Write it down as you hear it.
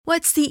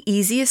What's the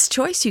easiest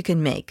choice you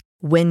can make?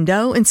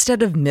 Window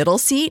instead of middle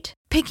seat?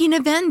 Picking a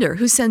vendor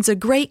who sends a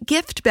great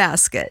gift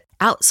basket?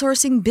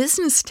 Outsourcing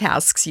business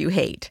tasks you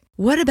hate?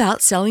 What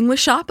about selling with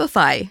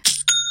Shopify?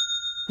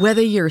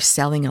 Whether you're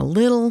selling a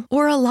little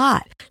or a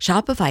lot,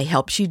 Shopify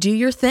helps you do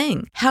your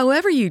thing,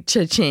 however you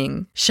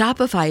cha-ching.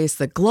 Shopify is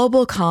the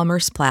global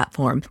commerce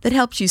platform that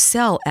helps you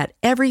sell at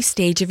every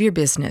stage of your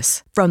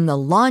business. From the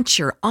launch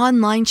your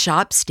online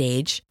shop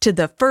stage to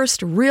the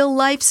first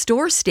real-life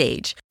store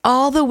stage,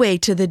 all the way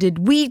to the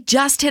did we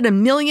just hit a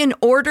million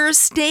orders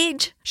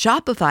stage.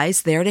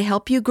 Shopify's there to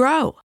help you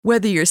grow.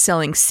 Whether you're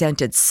selling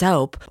scented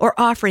soap or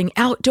offering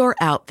outdoor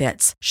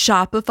outfits,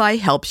 Shopify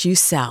helps you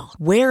sell.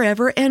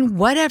 Wherever and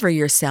whatever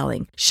you're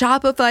selling,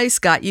 Shopify's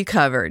got you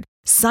covered.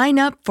 Sign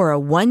up for a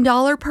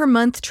 $1 per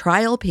month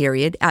trial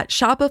period at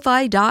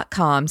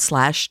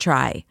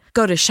shopify.com/try.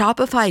 Go to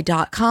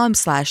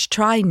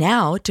shopify.com/try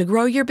now to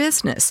grow your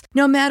business,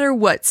 no matter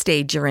what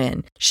stage you're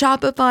in.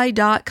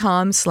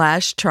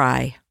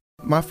 Shopify.com/try.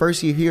 My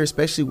first year here,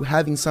 especially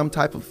having some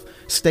type of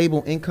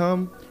stable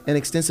income and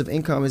extensive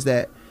income, is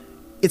that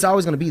it's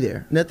always going to be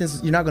there.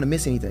 You're not going to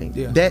miss anything.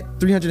 Yeah. That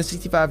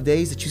 365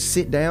 days that you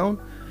sit down,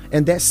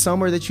 and that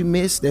summer that you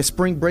missed, that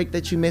spring break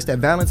that you missed, that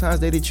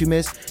Valentine's Day that you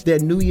missed,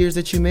 that New Year's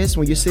that you missed,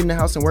 when you're sitting in the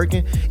house and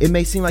working, it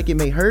may seem like it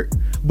may hurt,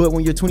 but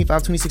when you're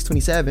 25, 26,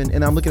 27,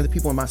 and I'm looking at the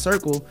people in my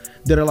circle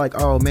that are like,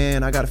 oh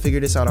man, I got to figure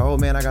this out, or oh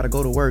man, I got to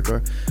go to work,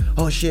 or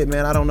oh shit,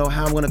 man, I don't know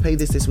how I'm going to pay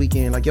this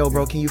weekend. Like, yo,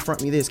 bro, can you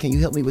front me this? Can you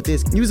help me with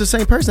this? You was the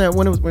same person that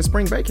when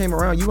spring break came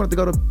around, you wanted to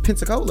go to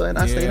Pensacola, and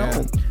I stayed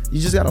home.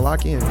 You just got to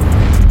lock in.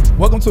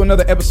 Welcome to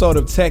another episode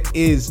of Tech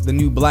is the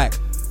New Black,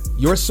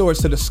 your source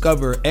to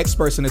discover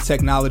experts in the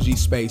technology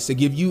space, to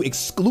give you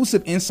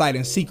exclusive insight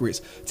and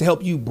secrets to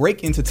help you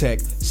break into tech,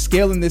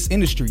 scale in this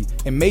industry,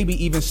 and maybe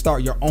even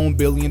start your own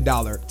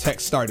billion-dollar tech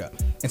startup.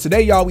 And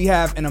today, y'all, we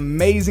have an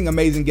amazing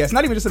guest.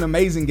 Not even just an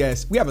amazing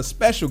guest, we have a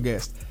special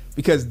guest,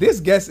 because this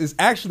guest is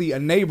actually a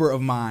neighbor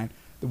of mine.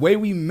 The way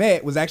we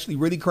met was actually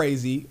really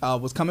crazy.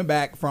 Was coming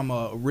back from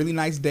a really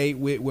nice date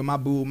with my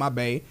boo, my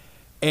bae,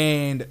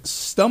 and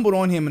stumbled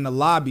on him in the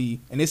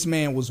lobby, and this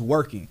man was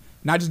working.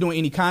 Not just doing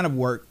any kind of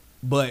work,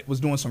 but was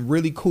doing some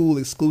really cool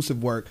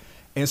exclusive work.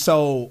 And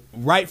so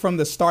right from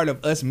the start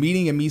of us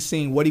meeting and me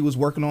seeing what he was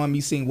working on, me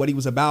seeing what he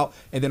was about,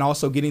 and then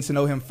also getting to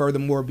know him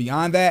furthermore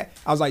beyond that,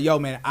 I was like, yo,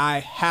 man,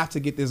 I have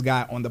to get this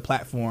guy on the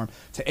platform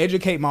to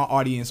educate my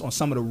audience on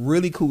some of the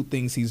really cool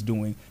things he's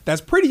doing that's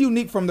pretty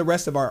unique from the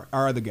rest of our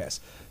other guests.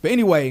 But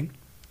anyway,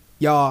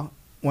 y'all,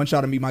 I want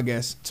y'all to meet my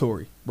guest,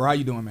 Tory. Bro, how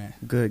you doing, man?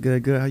 Good.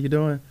 How you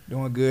doing?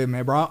 Doing good,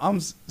 man, bro. I'm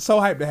so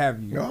hyped to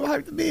have you. I'm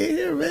hyped to be in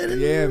here, man.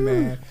 Yeah,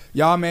 man.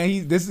 Y'all,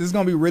 man, this is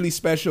going to be really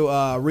special.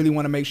 Really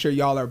want to make sure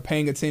y'all are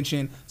paying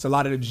attention to a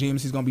lot of the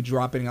gems. He's going to be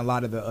dropping a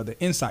lot of the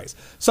insights.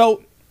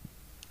 So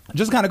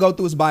just kind of go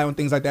through his bio and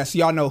things like that so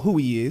y'all know who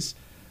he is.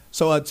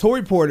 So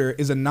Tory Porter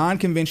is a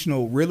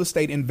non-conventional real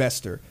estate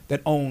investor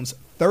that owns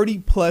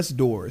 30-plus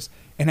doors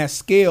and has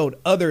scaled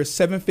other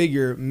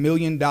seven-figure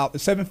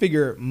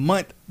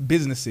month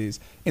businesses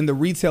in the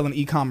retail and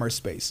e-commerce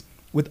space.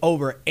 With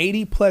over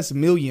 80-plus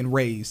million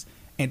raised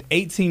and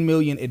 18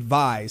 million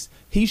advised,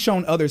 he's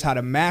shown others how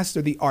to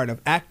master the art of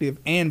active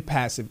and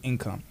passive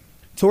income.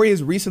 Tory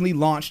has recently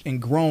launched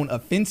and grown a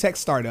fintech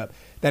startup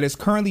that is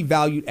currently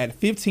valued at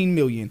 15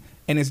 million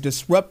and is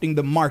disrupting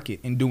the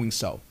market in doing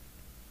so.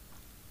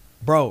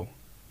 Bro,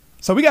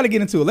 so we got to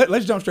get into it.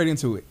 Let's jump straight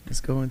into it. Let's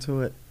go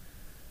into it.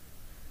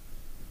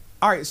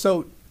 All right,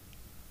 so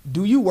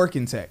do you work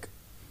in tech?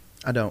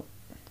 I don't.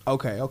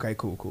 Okay,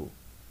 cool.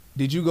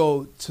 Did you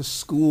go to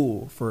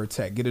school for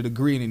tech, get a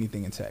degree in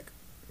anything in tech?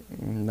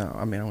 No,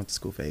 I went to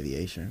school for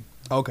aviation.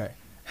 Okay.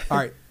 All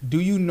right. Do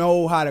you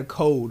know how to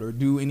code or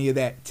do any of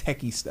that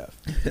techie stuff?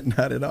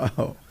 Not at all.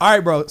 All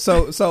right, bro.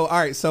 So all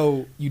right,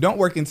 so you don't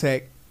work in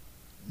tech,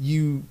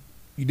 you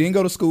didn't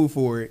go to school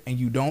for it, and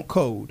you don't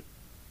code,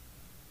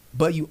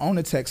 but you own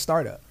a tech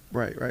startup.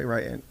 Right.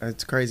 And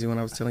it's crazy when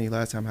I was telling you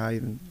last time how I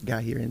even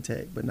got here in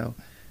tech. But no,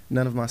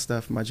 none of my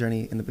stuff, my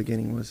journey in the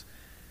beginning was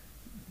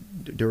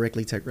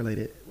directly tech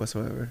related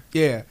whatsoever.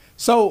 Yeah.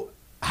 So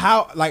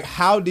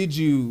how did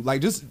you,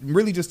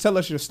 just tell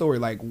us your story.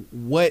 Like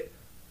what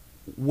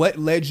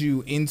led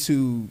you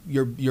into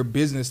your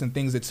business and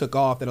things that took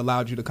off that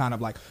allowed you to kind of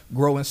like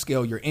grow and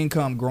scale your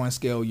income, grow and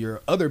scale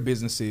your other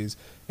businesses,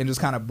 and just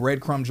kind of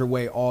breadcrumbs your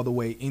way all the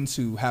way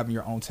into having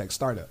your own tech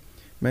startup?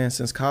 Man,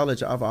 since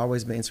college, I've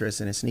always been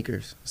interested in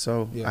sneakers.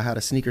 So yeah. I had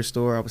a sneaker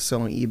store. I was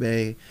selling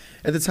eBay.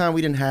 At the time,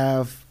 we didn't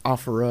have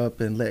OfferUp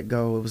and Let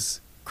Go. It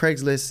was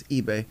Craigslist,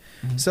 eBay.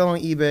 Mm-hmm.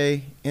 Selling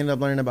eBay, ended up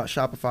learning about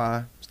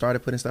Shopify, started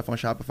putting stuff on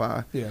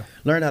Shopify. Yeah.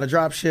 Learned how to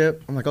drop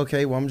ship. I'm like,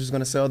 okay, well, I'm just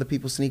going to sell the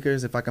people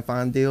sneakers if I can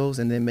find deals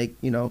and then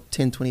make,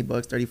 10, 20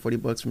 bucks, 30, 40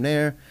 bucks from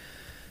there.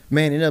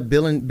 Man, ended up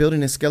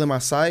building and scaling my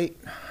site.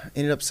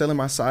 Ended up selling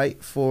my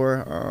site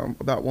for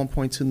about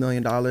 $1.2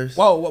 million.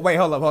 Whoa, wait,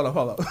 hold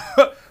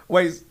up.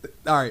 Wait,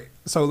 all right.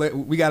 So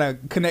we got to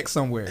connect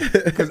somewhere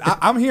because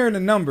I'm hearing the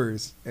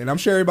numbers, and I'm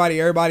sure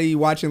everybody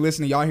watching,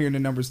 listening, y'all hearing the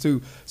numbers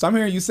too. So I'm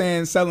hearing you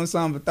saying selling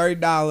something for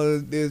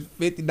 $30, this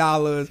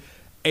 $50.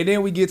 And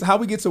then we get to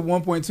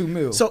 1.2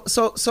 mil.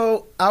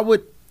 So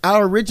I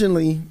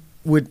originally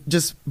would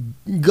just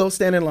go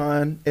stand in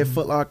line at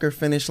Foot Locker,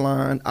 finish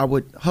line. I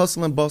would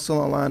hustle and bustle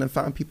online and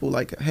find people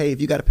like, hey, if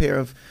you got a pair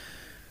of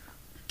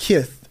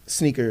Kith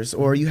sneakers,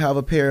 or you have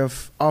a pair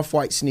of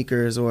Off-White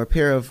sneakers, or a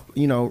pair of,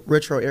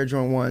 retro Air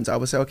Jordan 1s, I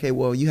would say, okay,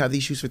 well, you have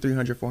these shoes for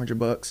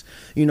 $300-$400,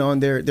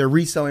 and they're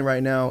reselling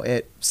right now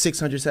at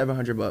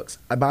 $600-$700.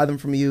 I buy them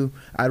from you,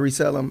 I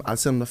resell them, I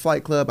send them to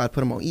Flight Club, I put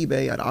them on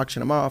eBay, I'd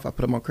auction them off, I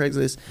put them on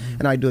Craigslist,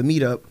 and I do a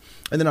meetup.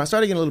 And then I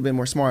started getting a little bit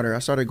more smarter. I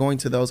started going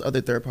to those other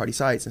third-party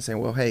sites and saying,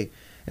 well, hey,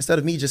 instead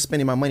of me just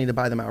spending my money to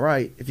buy them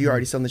outright, if you're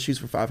already selling the shoes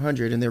for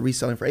 $500 and they're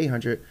reselling for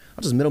 $800,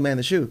 I'll just middleman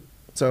the shoe.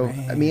 So,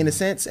 I mean, in a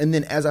sense, and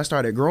then as I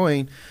started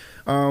growing,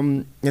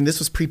 and this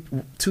was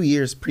 2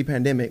 years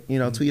pre-pandemic,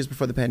 2 years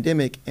before the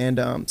pandemic,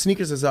 and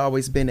sneakers has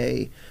always been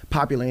a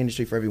popular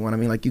industry for everyone. I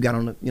mean, like, you got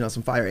on,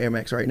 some fire Air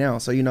Max right now.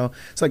 So,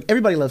 it's like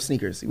everybody loves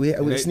sneakers.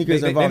 Sneakers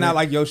they're not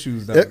like your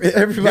shoes, though.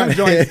 Everybody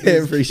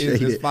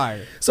appreciate it.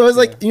 Fire. So it's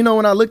like,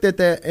 when I looked at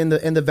that and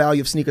the value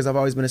of sneakers, I've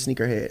always been a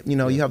sneakerhead.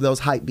 You have those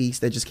hype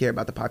beasts that just care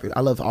about the popular.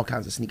 I love all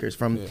kinds of sneakers,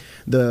 from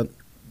the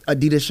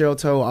Adidas Shell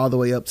Toe all the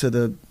way up to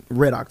the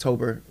Red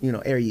October,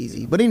 Air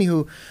Yeezy. But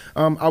anywho,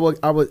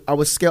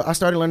 I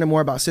started learning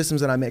more about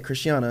systems, and I met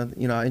Christiana.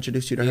 I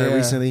introduced you to her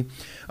recently.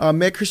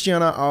 Met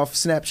Christiana off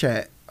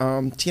Snapchat.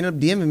 She ended up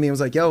DMing me and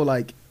was like, yo,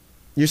 like,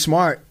 you're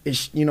smart.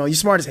 You're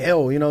smart as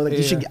hell. Like,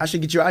 I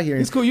should get you out here.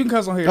 It's cool. You can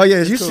cuss on here. Oh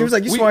yeah, she was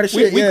like, you smart as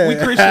shit. We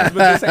Christians,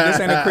 but this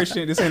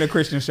ain't a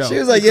Christian show. She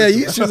was like,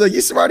 she was like,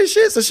 you smart as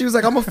shit. So she was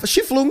like,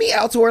 she flew me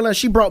out to Orlando.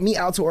 She brought me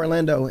out to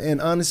Orlando,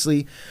 and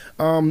honestly,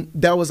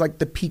 that was like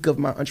the peak of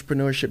my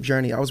entrepreneurship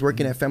journey. I was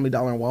working at Family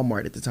Dollar and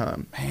Walmart at the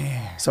time.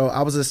 Man. So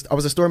I was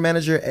a store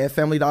manager at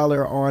Family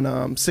Dollar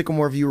on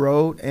Sycamore View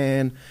Road,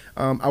 and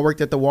I worked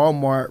at the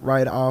Walmart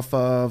right off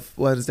of,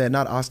 what is that?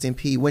 Not Austin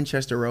P.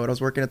 Winchester Road. I was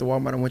working at the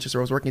Walmart on Winchester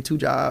Road. I was working 2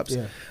 jobs.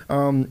 Yeah.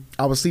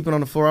 I was sleeping on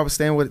the floor. I was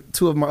staying with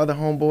 2 of my other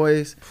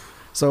homeboys.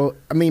 So,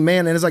 I mean,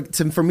 man, and it's like,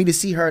 for me to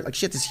see her, like,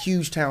 she had this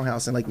huge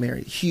townhouse in Lake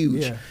Mary.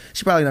 Huge. Yeah.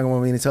 She probably not going to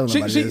want me to tell them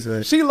about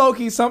this. She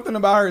low-key, something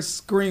about her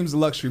screams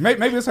luxury.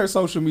 Maybe it's her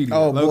social media.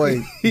 Oh,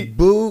 boy.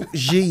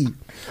 Bougie.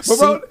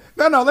 But,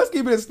 bro, no, let's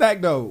keep it a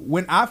stack, though.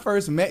 When I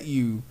first met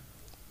you,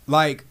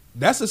 like,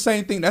 that's the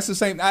same thing. That's the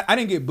same. I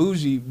didn't get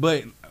bougie,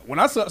 but when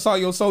I saw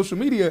your social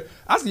media,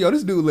 I said, yo,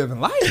 this dude living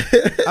life.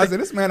 I said,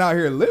 this man out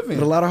here living.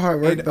 With a lot of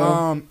hard work,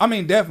 though. I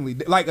mean,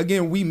 definitely. Like,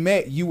 again, we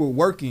met, you were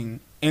working,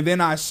 and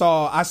then I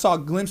saw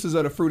glimpses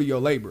of the fruit of your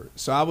labor.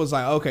 So I was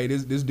like, okay,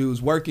 this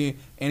dude's working,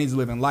 and he's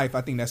living life.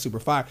 I think that's super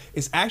fire.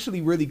 It's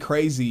actually really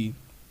crazy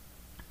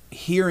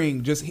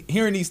hearing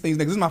these things.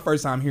 Like, this is my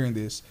first time hearing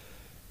this.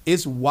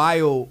 It's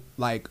wild,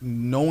 like,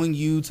 knowing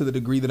you to the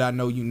degree that I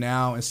know you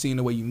now and seeing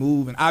the way you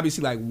move, and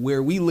obviously, like,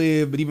 where we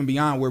live, but even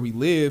beyond where we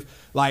live,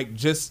 like,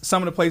 just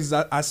some of the places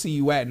I see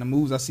you at and the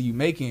moves I see you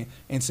making,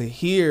 and to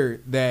hear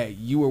that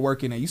you were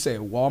working at, you said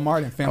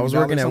Walmart and Family Dollar. I was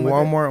working at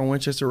Walmart on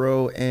Winchester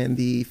Road and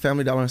the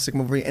Family Dollar on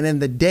Sycamore View, and then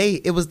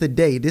it was the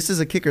day, this is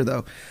a kicker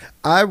though,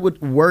 I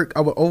would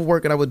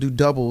overwork and I would do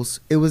doubles.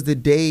 It was the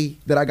day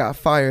that I got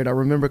fired. I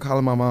remember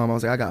calling my mom. I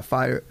was like, I got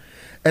fired.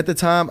 At the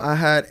time, I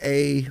had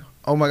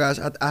oh my gosh,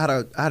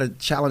 I had a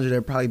Challenger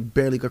that probably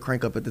barely could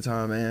crank up at the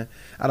time, man.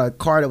 I had a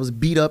car that was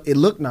beat up. It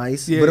looked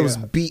nice, but it was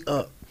beat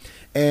up.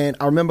 And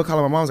I remember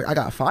calling my mom. I was like, I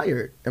got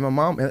fired. And my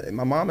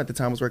mom at the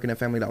time was working at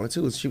Family Dollar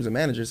too. She was a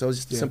manager, so it was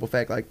just a simple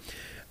fact. Like,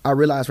 I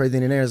realized right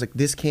then and there, I was like,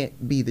 this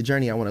can't be the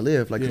journey I want to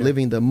live. Like,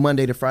 living the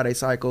Monday to Friday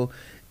cycle,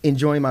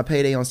 enjoying my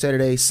payday on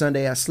Saturday,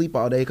 Sunday I sleep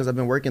all day because I've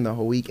been working the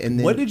whole week. And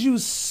then, what did you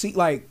see?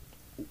 Like,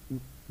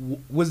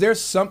 was there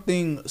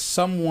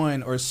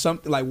someone, or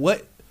something, like,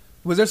 what?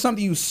 Was there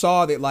something you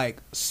saw that,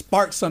 like,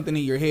 sparked something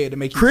in your head to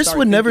make you Chris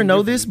would never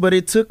know this, but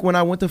it took when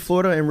I went to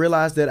Florida and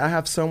realized that I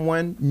have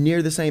someone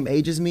near the same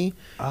age as me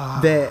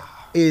that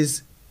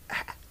is,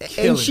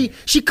 and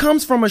she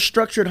comes from a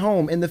structured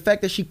home, and the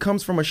fact that she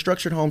comes from a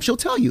structured home, she'll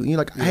tell you,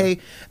 like, hey,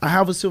 I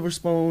have a silver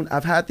spoon,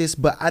 I've had this,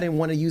 but I didn't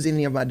want to use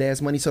any of my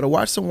dad's money. So to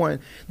watch someone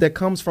that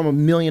comes from $1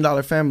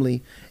 million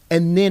family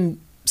and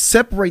then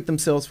separate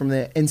themselves from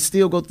that and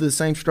still go through the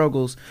same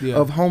struggles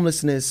of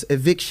homelessness,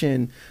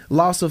 eviction,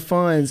 loss of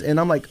funds, and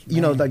I'm like,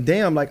 like,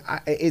 damn, like,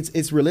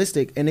 it's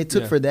realistic. And it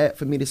took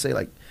for me to say,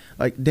 like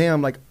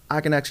damn, like,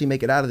 I can actually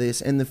make it out of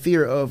this. And the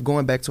fear of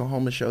going back to a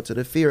homeless shelter,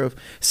 the fear of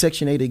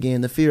Section 8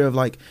 again, the fear of,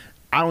 like,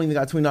 I don't even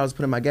got $20 to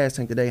put in my gas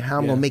tank today. How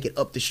I'm gonna make it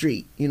up the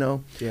street,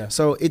 Yeah.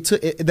 So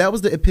that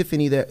was the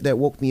epiphany that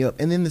woke me up.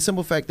 And then the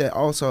simple fact that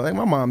also, like,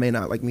 my mom may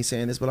not like me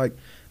saying this, but, like,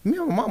 me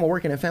and my mom are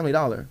working at Family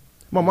Dollar.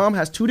 My mom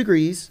has 2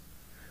 degrees.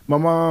 My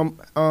mom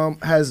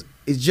is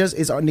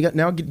now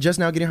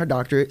getting her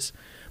doctorates.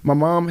 My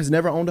mom has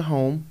never owned a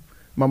home.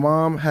 My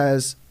mom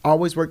has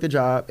always worked a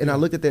job. And I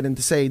looked at that and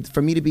to say,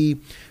 for me to be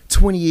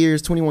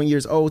 21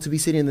 years old, to be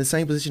sitting in the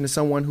same position as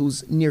someone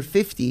who's near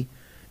 50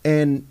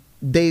 and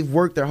they've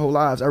worked their whole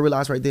lives, I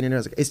realized right then and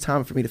there, like, it's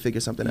time for me to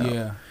figure something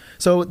out.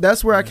 So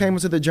that's where I came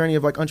into the journey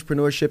of like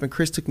entrepreneurship, and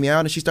Chris took me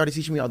out and she started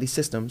teaching me all these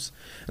systems.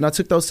 And I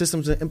took those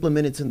systems and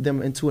implemented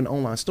them into an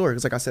online store.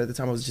 Because like I said, at the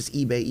time I was just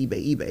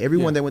eBay.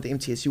 Everyone that went to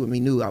MTSU with me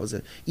knew I was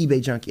an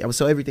eBay junkie. I would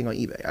sell everything on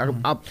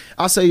eBay.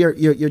 I'll sell your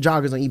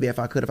joggers on eBay if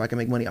I can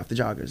make money off the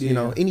joggers. You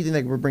know, anything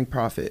that would bring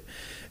profit.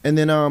 And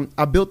then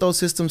I built those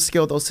systems,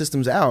 scaled those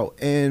systems out.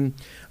 And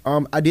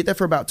I did that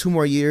for about 2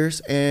 more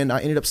years, and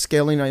I ended up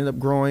scaling. I ended up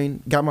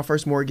growing. Got my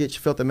first mortgage.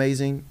 Felt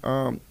amazing.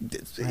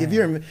 If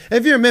you're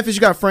in Memphis,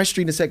 you got Front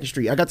Street and Second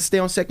Street. I got to stay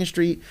on Second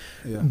Street.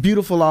 Yeah.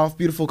 Beautiful loft,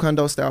 beautiful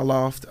condo style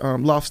loft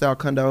style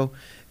condo.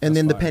 And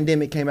then the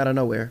pandemic came out of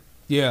nowhere.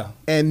 Yeah.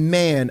 And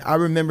man, I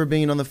remember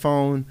being on the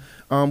phone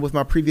with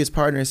my previous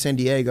partner in San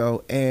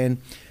Diego, and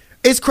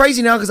it's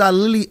crazy now because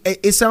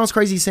it sounds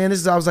crazy saying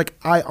this. I was like,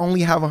 I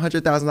only have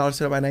 $100,000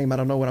 set up my name. I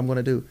don't know what I'm going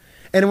to do.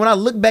 And when I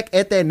look back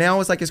at that now,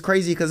 it's like, it's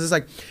crazy because it's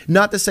like,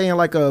 not to say in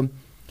like a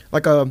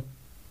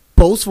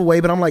boastful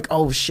way, but I'm like,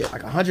 oh shit,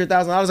 like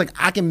 $100,000. Like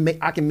I can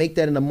make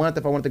that in a month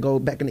if I wanted to go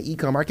back into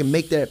e-commerce. I can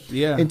make that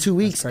in 2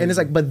 weeks. And it's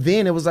like, but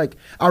then it was like,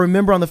 I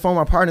remember on the phone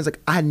with my partner, it's like,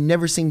 I had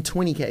never seen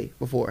 20K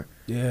before.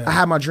 Yeah. I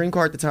had my dream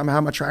car at the time. I had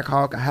my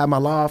Trackhawk. I had my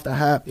loft. I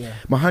had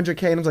my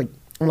 100K. And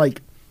I'm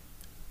like,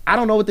 I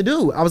don't know what to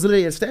do. I was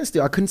literally at a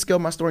standstill. I couldn't scale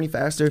my store any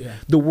faster. Yeah.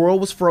 The world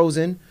was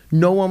frozen.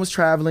 No one was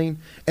traveling.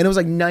 And it was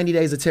like 90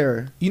 days of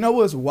terror. You know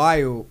what's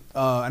wild?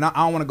 And I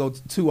don't want to go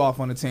too off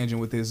on a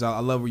tangent with this. I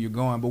love where you're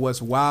going. But what's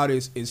wild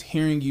is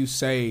hearing you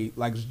say,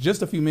 like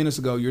just a few minutes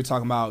ago, you're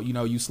talking about, you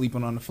know, you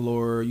sleeping on the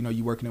floor, you know,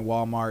 you working at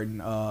Walmart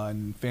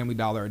and Family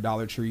Dollar or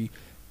Dollar Tree.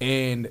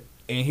 And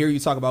hear you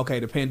talk about,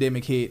 okay, the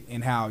pandemic hit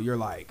and how you're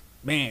like,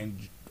 man,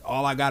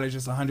 all I got is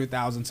just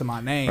 100,000 to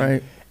my name.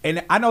 Right.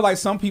 And I know like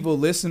some people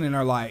listening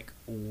are like,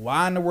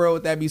 why in the world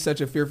would that be such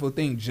a fearful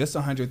thing? Just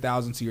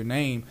 100,000 to your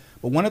name.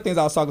 But one of the things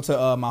I was talking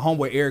to my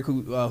homeboy Eric,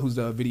 who's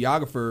the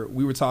videographer,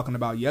 we were talking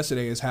about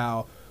yesterday is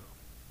how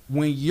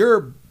when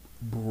you're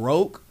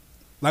broke,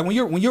 like when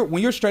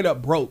you're straight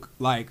up broke,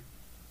 like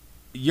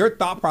your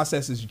thought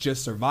process is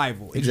just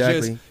survival.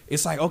 Exactly.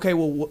 It's like, okay,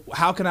 well,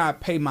 how can I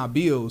pay my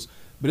bills?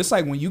 But it's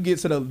like when you get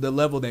to the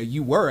level that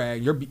you were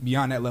at, you're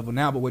beyond that level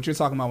now. But what you're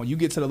talking about, when you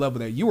get to the level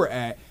that you were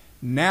at,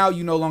 now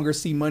you no longer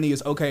see money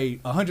as, okay,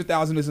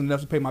 100,000 isn't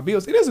enough to pay my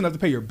bills. It is enough to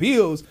pay your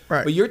bills,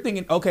 right. But you're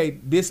thinking, okay,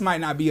 this might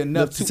not be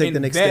enough to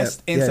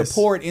invest and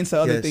support into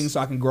other things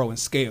so I can grow and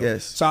scale.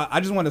 Yes. So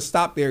I just want to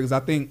stop there because I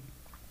think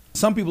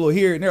some people will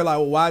hear it and they're like,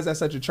 well, why is that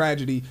such a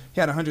tragedy?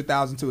 He had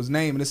 100,000 to his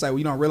name. And it's like, well,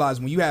 you don't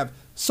realize when you have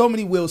so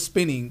many wheels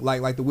spinning,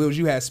 like the wheels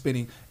you had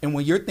spinning, and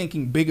when you're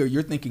thinking bigger,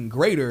 you're thinking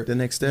greater. The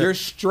next step. Your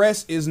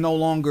stress is no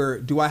longer,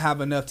 do I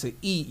have enough to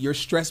eat? Your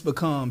stress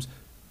becomes,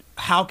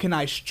 how can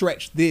I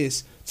stretch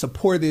this to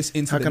pour this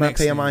into the next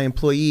thing? How can I pay my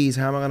employees?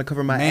 How am I going to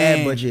cover my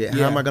ad budget?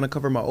 How am I going to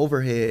cover my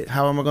overhead?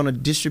 How am I going to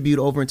distribute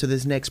over into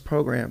this next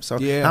program? So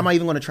how am I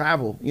even going to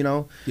travel, you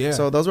know? Yeah.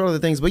 So those are all the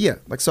things. But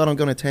so I don't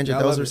go on a tangent.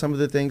 Those are some of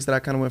the things that I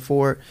kind of went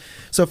forward.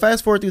 So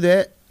fast forward through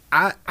that,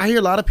 I hear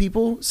a lot of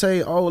people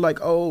say,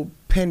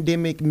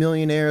 pandemic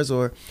millionaires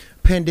or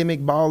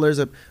pandemic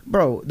ballers.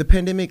 Bro, the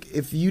pandemic,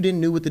 if you didn't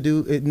know what to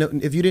do,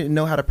 if you didn't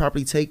know how to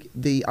properly take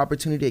the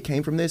opportunity that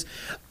came from this,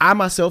 I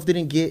myself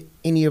didn't get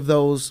any of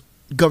those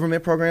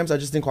government programs. I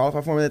just didn't qualify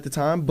for them at the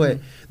time, but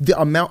the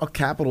amount of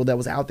capital that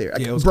was out there.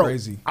 It was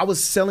crazy. I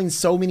was selling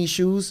so many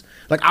shoes.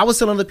 Like I was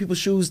selling other people's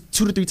shoes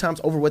 2 to 3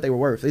 times over what they were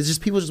worth. It's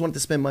just people just wanted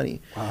to spend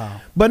money. Wow.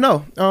 But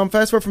no,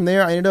 fast forward from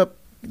there, I ended up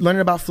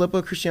learning about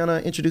Flippa. Christiana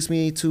introduced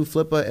me to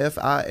Flippa,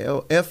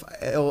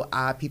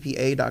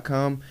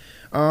 FLIPPA.com.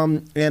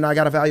 And I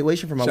got a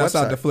valuation from my website.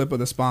 Shout out to Flippa,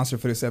 the sponsor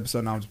for this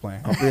episode. No, I'm just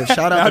playing.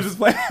 Shout out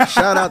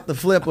to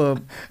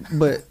Flippa,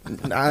 but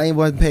I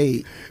wasn't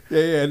paid. But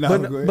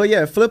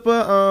yeah,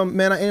 Flippa,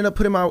 man, I ended up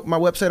putting my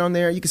website on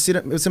there. You can see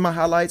it. It's in my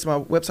highlights.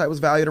 My website was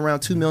valued around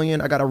 $2 million.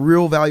 I got a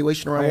real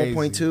valuation around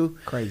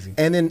 1.2. Crazy.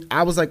 And then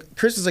I was like,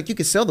 Chris was like, you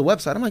can sell the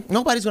website. I'm like,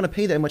 nobody's going to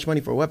pay that much money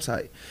for a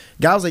website.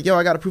 Guy was like, yo,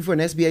 I got a proof for an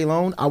SBA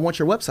loan. I want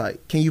your website.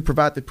 Can you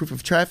provide the proof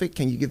of traffic?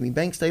 Can you give me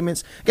bank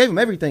statements? Gave him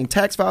everything,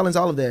 tax filings,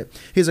 all of that.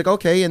 He's like,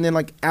 okay. And then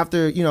like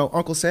after,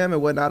 Uncle Sam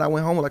and whatnot, I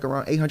went home with like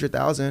around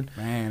 $800,000.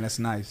 Man, that's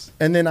nice.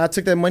 And then I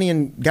took that money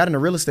and got into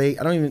real estate.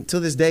 I don't even,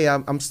 till this day,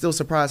 I'm still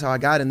surprised how I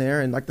got in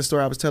there. And like the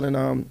story I was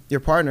telling your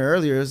partner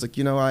earlier is like,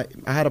 I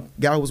had a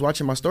guy who was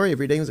watching my story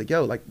every day. He was like,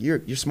 yo, like you're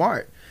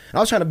smart. And I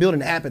was trying to build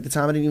an app at the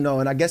time. I didn't even know.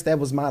 And I guess that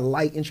was my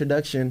light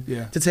introduction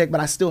to tech, but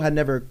I still had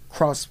never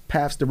crossed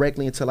paths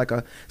directly into like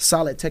a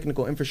solid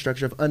technical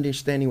infrastructure of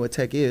understanding what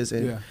tech is.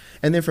 And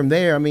then from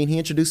there, I mean, he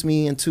introduced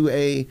me into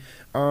a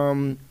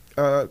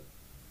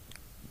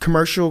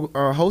commercial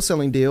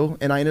wholesaling deal,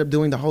 and I ended up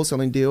doing the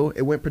wholesaling deal.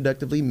 It went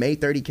productively, made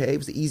 $30K. It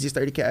was the easiest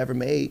 $30K I ever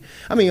made.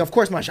 I mean, of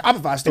course, my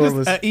Shopify store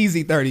was an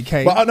easy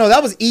 $30K. Well, no,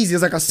 that was easy. It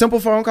was like a simple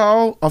phone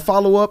call, a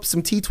follow-up,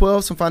 some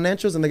T12, some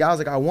financials, and the guy was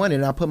like, I want it,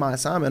 and I put my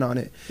assignment on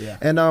it. Yeah.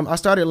 And I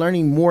started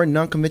learning more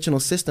non-conventional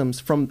systems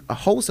from a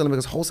wholesaling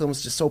because wholesaling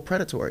was just so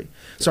predatory.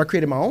 So I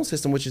created my own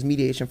system, which is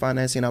mediation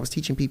financing. I was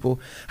teaching people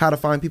how to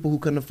find people who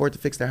couldn't afford to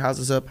fix their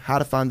houses up, how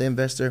to find the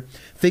investor,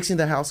 fixing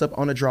the house up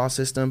on a draw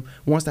system.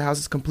 Once the house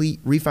is complete,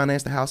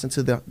 refinance the house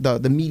into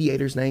the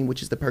mediator's name,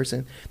 which is the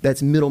person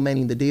that's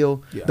middlemaning the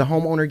deal. Yeah. The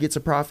homeowner gets a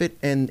profit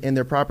and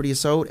their property is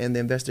sold, and the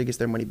investor gets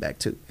their money back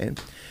too.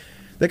 And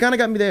they kind of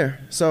got me there.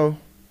 So,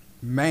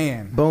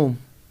 man, boom.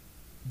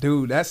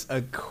 Dude, that's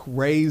a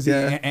crazy.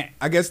 Yeah. And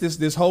I guess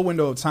this whole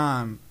window of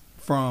time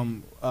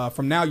from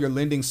now your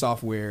lending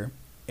software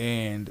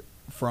and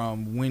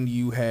from when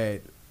you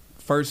had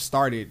first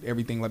started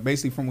everything, like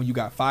basically from when you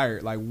got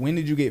fired. Like, when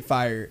did you get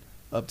fired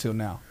up till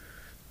now?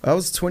 I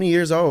was 20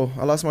 years old.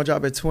 I lost my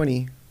job at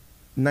 20.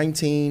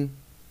 19.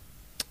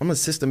 I'm a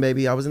system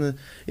baby. I was in the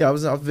I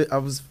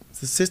was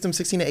the system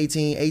 16 to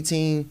 18,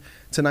 18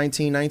 to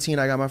 19. 19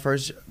 I got my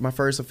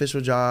first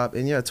official job,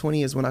 and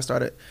 20 is when I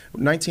started.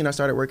 19 I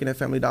started working at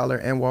Family Dollar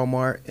and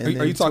Walmart. And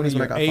are you talking when I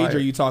your got age, fired. or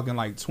are you talking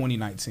like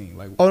 2019?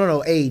 Like, oh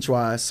no, age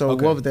wise. So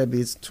Okay. what would that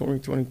be? It's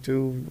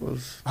 2022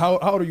 was how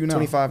old are you now?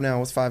 25 now. It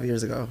was 5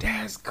 years ago.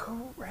 That's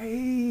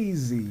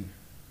crazy.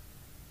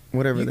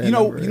 Whatever that You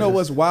know number is.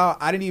 what's wild?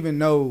 I didn't even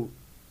know.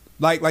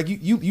 Like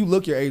you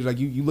look your age, like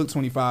you look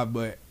 25,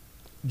 but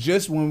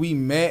just when we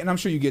met, and I'm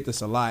sure you get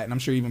this a lot, and I'm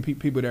sure even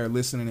people that are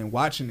listening and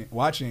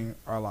watching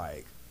are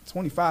like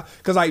 25,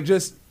 because like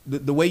just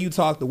the way you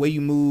talk, the way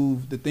you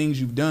move, the things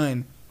you've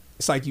done,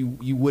 it's like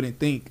you wouldn't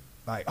think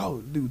like,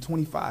 oh, dude,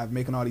 25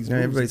 making all these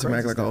moves. Everybody's and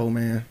act crazy like an stuff. old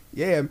man.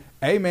 Yeah,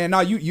 hey man,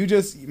 no, you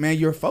just, man,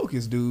 you're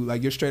focused, dude.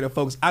 Like, you're straight up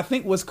focused. I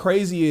think what's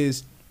crazy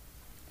is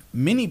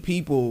many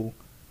people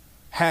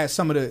had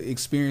some of the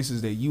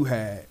experiences that you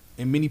had,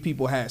 and many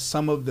people had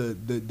some of the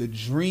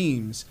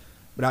dreams,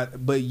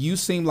 but you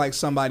seem like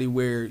somebody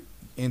where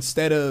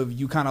instead of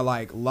you kind of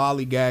like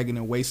lollygagging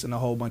and wasting a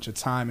whole bunch of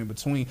time in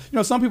between, you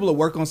know, some people will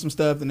work on some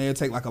stuff and they'll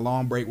take like a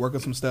long break, work on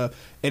some stuff,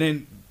 and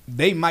then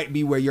they might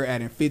be where you're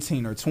at in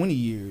 15 or 20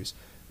 years,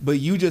 but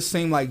you just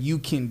seem like you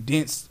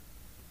condensed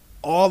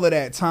all of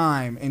that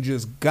time and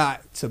just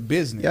got to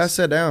business. Yeah, I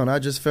sat down. I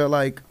just felt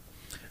like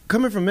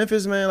coming from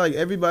Memphis, man, like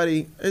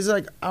everybody, it's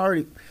like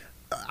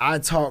I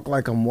talk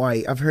like I'm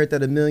white. I've heard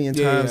that a million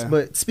times, Yeah.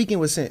 but speaking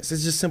with sense,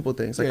 it's just simple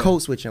things like Yeah.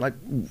 code switching, like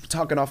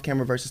talking off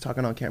camera versus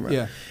talking on camera.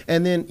 Yeah.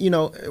 And then, you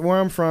know, where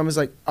I'm from is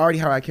like already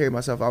how I carry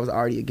myself. I was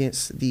already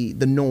against the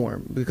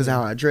norm because of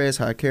how I dress,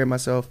 how I carry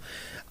myself.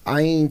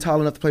 I ain't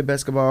tall enough to play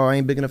basketball. I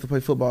ain't big enough to play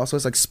football. So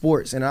it's like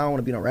sports, and I don't want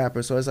to be no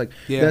rapper. So it's like,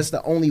 that's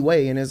the only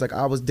way. And it's like,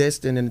 I was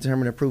destined and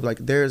determined to prove like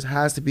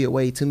has to be a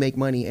way to make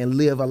money and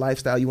live a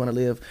lifestyle you want to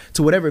live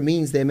to whatever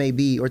means that may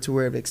be, or to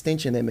whatever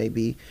extension that may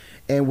be.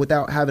 And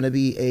without having to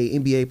be a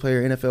NBA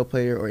player, NFL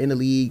player, or in the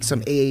league,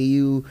 some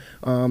AAU,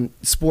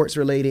 sports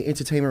related,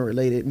 entertainment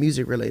related,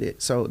 music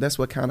related. So that's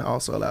what kind of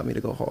also allowed me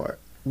to go hard.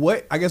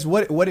 What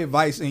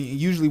advice, and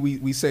usually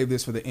we save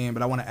this for the end,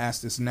 but I want to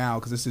ask this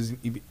now because this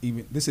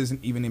isn't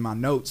even in my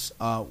notes.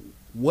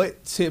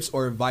 What tips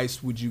or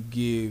advice would you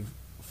give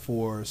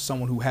for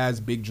someone who has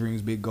big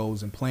dreams, big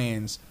goals, and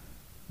plans,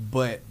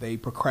 but they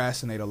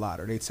procrastinate a lot,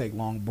 or they take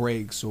long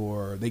breaks,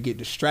 or they get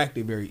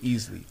distracted very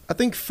easily? I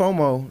think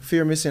FOMO,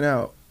 fear of missing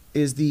out,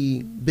 is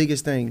the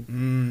biggest thing.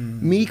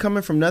 Me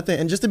coming from nothing,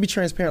 and just to be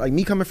transparent, like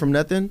me coming from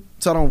nothing,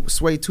 so I don't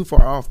sway too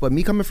far off, but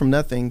me coming from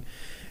nothing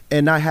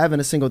and not having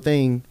a single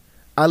thing,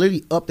 I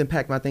literally upped and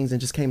packed my things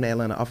and just came to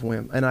Atlanta off a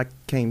whim. And I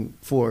came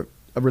for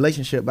a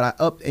relationship, but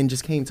I upped and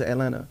just came to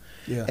Atlanta.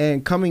 Yeah.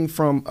 And coming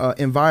from an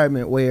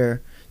environment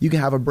where you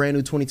can have a brand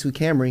new 22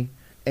 Camry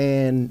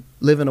and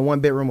live in a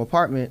 1-bedroom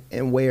apartment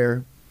and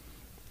wear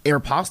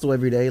Aeropostale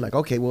every day, like,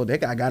 okay, well, that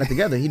guy got it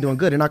together. He doing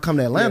good. And I come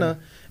to Atlanta,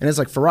 and it's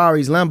like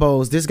Ferraris,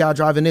 Lambos, this guy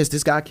driving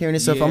this guy carrying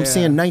this stuff. I'm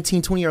seeing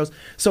 19, 20-year-olds.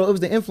 So it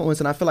was the influence,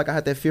 and I feel like I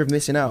had that fear of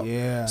missing out.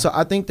 Yeah. So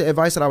I think the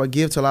advice that I would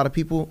give to a lot of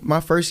people,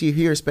 my first year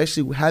here,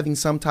 especially having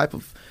some type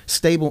of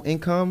stable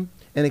income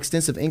and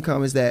extensive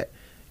income, is that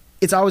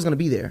it's always going to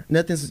be there.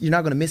 You're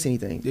not going to miss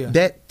anything. Yeah.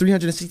 That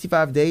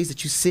 365 days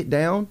that you sit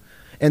down,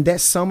 and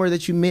that summer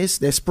that you missed,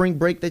 that spring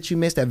break that you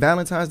missed, that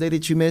Valentine's Day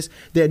that you missed,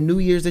 that New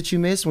Year's that you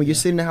missed, when you're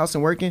sitting in the house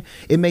and working,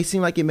 it may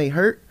seem like it may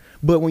hurt,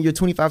 but when you're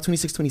 25,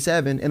 26,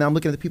 27, and I'm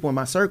looking at the people in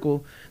my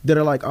circle that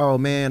are like, oh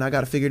man, I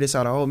got to figure this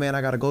out, or oh man,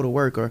 I got to go to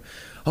work, or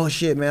oh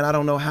shit, man, I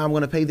don't know how I'm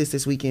going to pay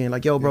this weekend.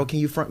 Like, yo, bro, can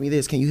you front me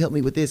this? Can you help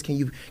me with this? Can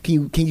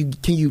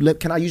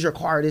I use your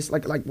car? This,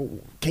 like,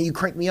 can you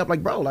crank me up?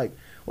 Like, bro, like,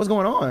 what's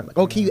going on? Like,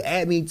 oh, can you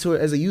add me to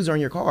as a user on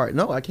your card?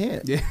 No, I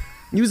can't. Yeah.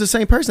 You was the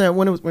same person that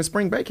when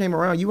spring break came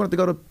around, you wanted to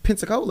go to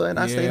Pensacola and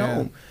I stayed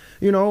home,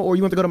 you know, or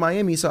you want to go to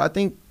Miami. So I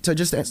think to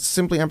just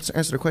simply answer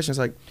the question, it's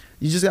like,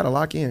 you just got to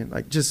lock in,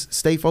 like just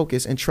stay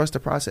focused and trust the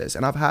process.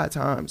 And I've had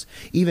times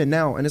even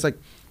now, and it's like,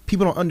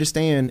 people don't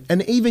understand.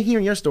 And even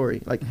hearing your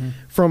story, like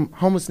from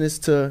homelessness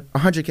to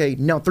 100K,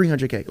 now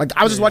 300K. Like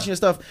I was just watching your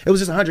stuff. It was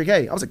just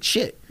 100K. I was like,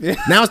 shit,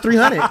 now it's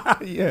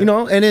 300, you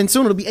know, and then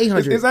soon it'll be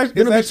 800. It's then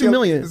it'll be 2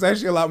 million. It's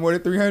actually a lot more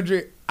than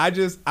 300.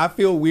 I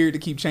feel weird to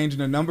keep changing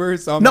the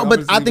numbers. So no,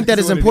 but I think that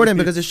is important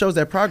because it shows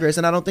that progress.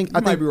 And I don't think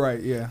you might be right.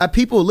 Yeah,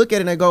 people look at it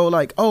and they go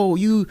like, "Oh,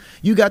 you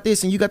got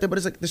this and you got that," but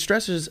it's like the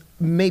stressors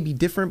may be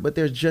different, but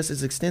they're just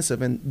as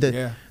extensive. And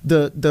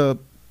the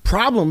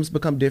problems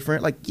become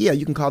different. Like, yeah,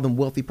 you can call them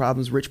wealthy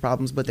problems, rich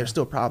problems, but they're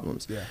still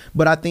problems. Yeah.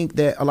 But I think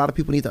that a lot of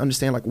people need to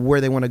understand like where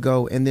they want to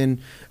go, and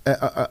then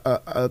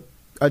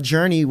a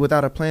journey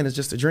without a plan is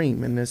just a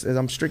dream, and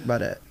I'm strict by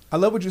that. I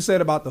love what you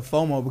said about the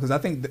FOMO, because I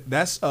think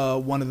that's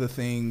one of the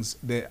things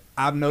that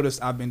I've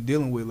noticed I've been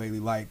dealing with lately.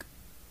 Like,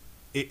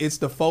 it's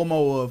the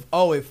FOMO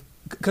of,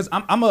 because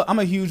I'm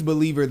a huge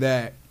believer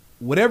that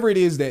whatever it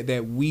is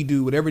that we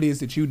do, whatever it is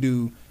that you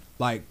do,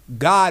 like,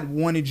 God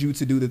wanted you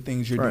to do the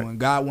things you're doing.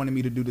 God wanted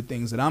me to do the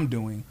things that I'm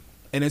doing.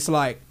 And it's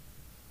like,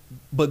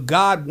 but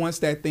God wants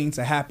that thing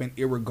to happen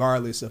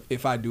irregardless of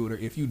if I do it or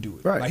if you do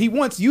it. Right. Like, he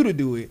wants you to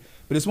do it,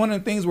 but it's one of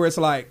the things where it's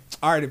like,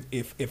 all right,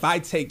 if I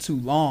take too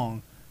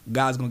long,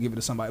 God's gonna give it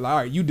to somebody. Like, all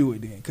right, you do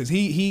it then, because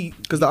the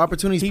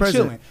opportunity's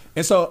present. Chilling.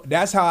 And so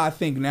that's how I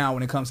think now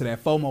when it comes to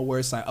that FOMO, where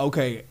it's like,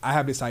 okay, I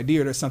have this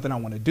idea, there's something I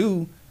want to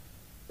do,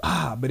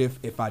 but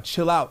if I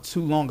chill out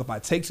too long, if I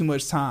take too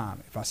much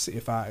time,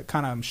 if I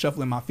kind of am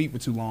shuffling my feet for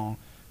too long,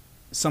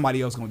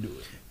 somebody else gonna do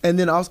it. And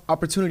then also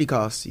opportunity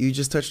costs. You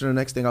just touched on the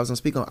next thing I was gonna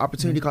speak on.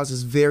 Opportunity costs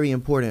is very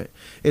important.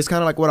 It's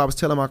kind of like what I was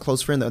telling my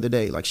close friend the other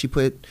day. Like, she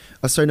put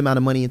a certain amount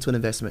of money into an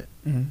investment,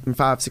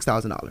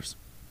 $5,000-$6,000.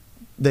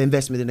 The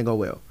investment didn't go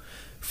well.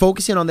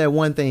 Focusing on that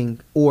one thing,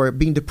 or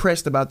being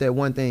depressed about that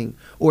one thing,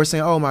 or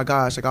saying, oh my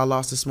gosh, like, I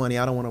lost this money,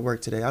 I don't want to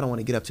work today, I don't want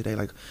to get up today,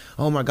 like,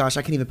 oh my gosh,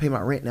 I can't even pay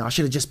my rent now, I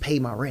should have just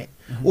paid my rent.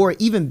 Or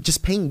even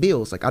just paying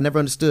bills. Like, I never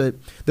understood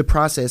the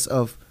process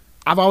of,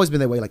 I've always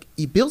been that way, like,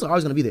 bills are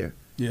always going to be there.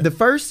 The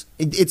first,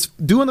 it's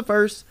due on the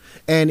 1st,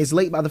 and it's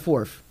late by the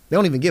 4th. They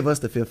don't even give us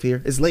the 5th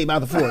here. It's late by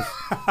the 4th.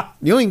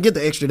 You don't even get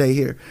the extra day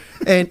here.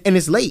 And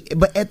it's late.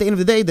 But at the end of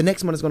the day, the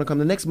next month is going to come.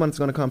 The next month is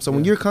going to come. So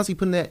when you're constantly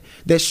putting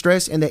that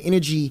stress and that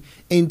energy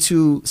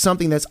into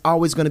something that's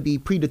always going to be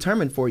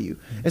predetermined for you,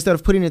 instead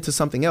of putting it into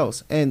something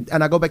else. And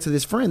I go back to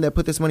this friend that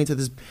put this money into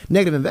this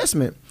negative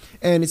investment.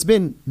 And it's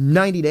been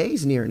 90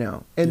 days near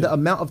now. And the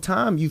amount of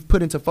time you've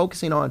put into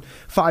focusing on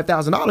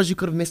 $5,000, you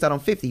could have missed out on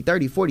 50,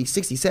 30, 40,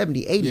 60,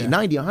 70, 80,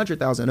 90,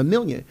 100,000, $1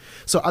 million.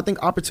 So I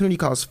think opportunity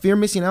costs, fear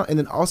missing out, and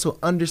then also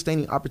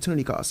understanding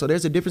opportunity costs. So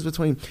there's a difference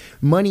between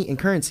money and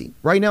currency.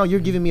 Right now, you're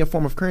giving me a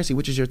form of currency,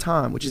 which is your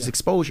time, which is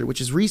exposure,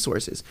 which is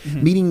resources,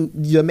 meeting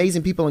the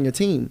amazing people on your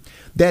team.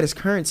 That is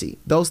currency.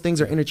 Those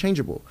things are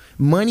interchangeable.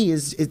 Money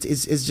is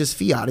just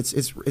fiat.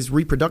 It's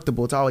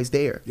reproducible. It's always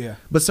there. Yeah.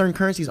 But certain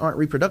currencies aren't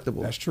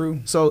reproducible. That's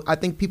true. So I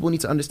think people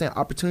need to understand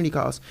opportunity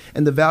costs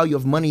and the value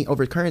of money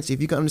over currency.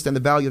 If you can understand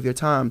the value of your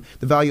time,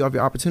 the value of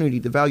your opportunity,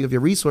 the value of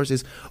your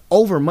resources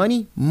over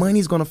money,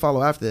 money's going to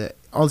follow after that.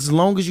 As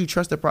long as you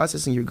trust the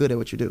process and you're good at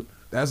what you do.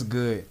 That's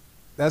good.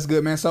 That's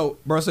good, man. So,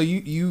 bro, so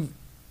you've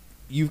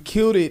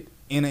killed it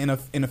in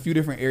a few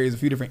different areas, a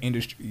few different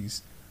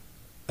industries.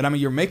 And I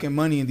mean, you're making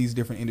money in these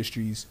different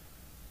industries.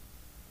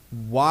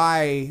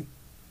 Why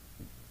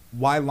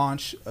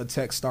launch a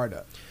tech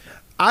startup?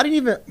 I didn't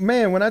even,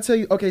 man, when I tell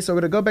you, okay, so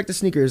to go back to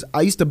sneakers,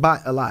 I used to buy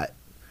a lot.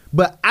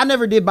 But I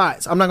never did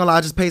bots. I'm not going to lie,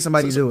 I just paid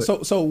somebody to do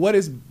it. So what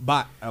is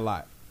bot a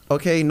lot?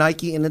 Okay,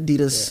 Nike and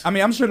Adidas. Yeah. I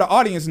mean, I'm sure the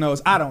audience knows.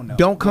 I don't know.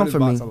 Don't come for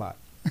me. A lot?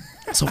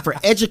 So for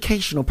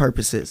educational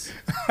purposes.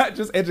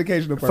 Just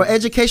educational purposes. For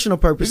educational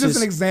purposes. It's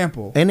just an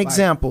example. An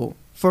example.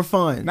 For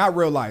fun. Not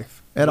real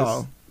life. At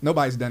all.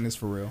 Nobody's done this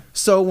for real.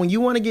 So when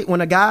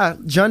a guy,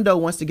 John Doe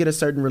wants to get a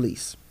certain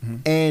release,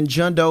 and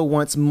John Doe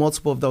wants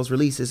multiple of those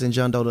releases, and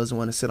John Doe doesn't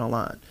want to sit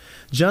online.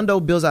 John Doe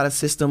builds out a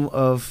system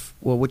of,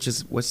 which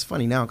is what's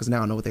funny now, because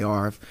now I know what they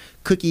are, of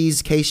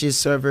cookies, caches,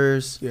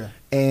 servers,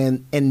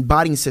 and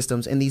botting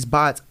systems. And these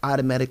bots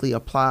automatically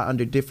apply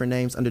under different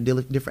names, under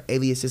different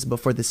aliases,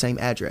 but for the same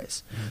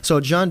address. So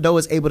John Doe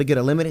is able to get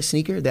a limited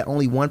sneaker that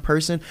only one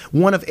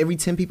of every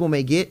 10 people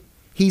may get.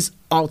 He's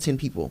all 10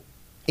 people.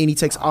 And he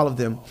takes all of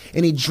them,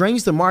 and he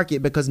drains the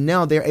market, because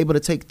now they're able to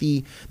take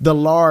the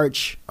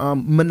large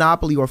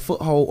monopoly or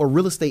foothold or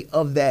real estate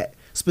of that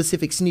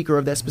specific sneaker,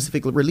 of that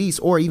specific release,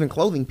 or even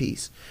clothing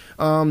piece,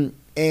 and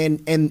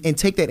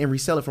take that and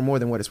resell it for more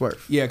than what it's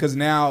worth. Yeah, because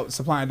now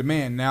supply and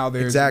demand. Now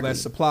there's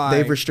less supply.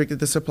 They've restricted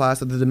the supply,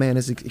 so the demand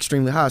is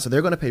extremely high. So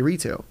they're going to pay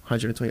retail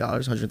 $120,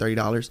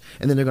 $130,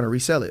 and then they're going to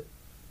resell it.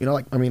 You know,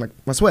 like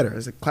my sweater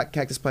is a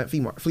Cactus Plant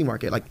flea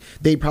market. Like,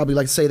 they probably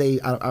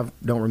I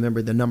don't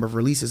remember the number of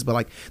releases, but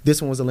like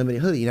this one was a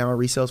limited hoodie. Now it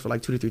resells for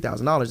like $2,000 to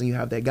 $3,000, and you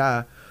have that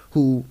guy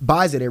who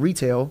buys it at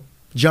retail.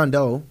 John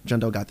Doe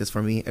got this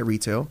for me at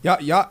retail.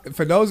 Y'all,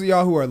 for those of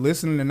y'all who are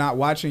listening and not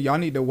watching, y'all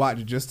need to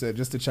watch just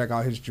to check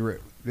out his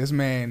drip. This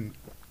man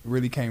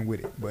really came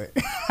with it, but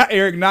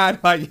Eric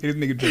not like this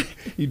nigga drip.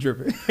 He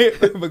dripping.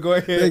 But go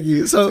ahead. Thank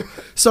you.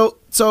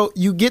 So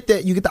you get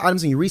the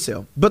items and you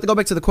resell. But to go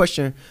back to the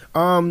question,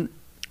 I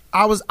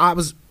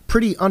was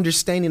pretty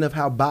understanding of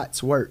how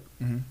bots work.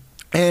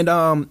 And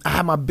I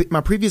had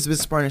my previous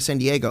business partner in San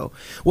Diego.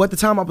 Well, at the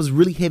time, I was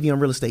really heavy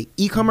on real estate.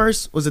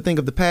 E-commerce was a thing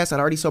of the past. I'd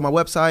already sold my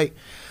website.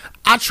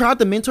 I tried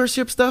the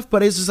mentorship stuff,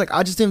 but it's just like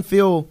I just didn't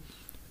feel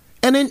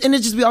And then and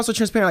it just be also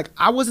transparent. Like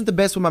I wasn't the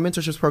best with my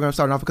mentorships program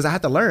starting off because I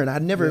had to learn. I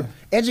had never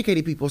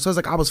educated people. So it's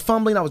like I was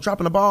fumbling, I was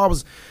dropping the ball, I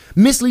was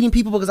misleading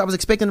people because I was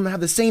expecting them to have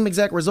the same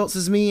exact results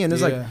as me. And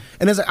it's like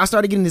I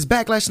started getting this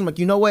backlash. And I'm like,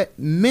 you know what?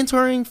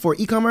 Mentoring for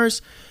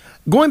e-commerce,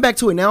 going back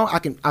to it now,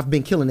 I've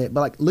been killing it.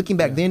 But like looking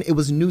back then, it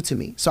was new to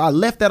me. So I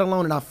left that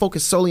alone and I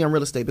focused solely on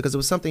real estate because it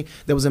was something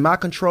that was in my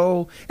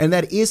control. And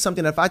that is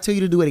something that if I tell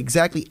you to do it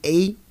exactly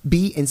A,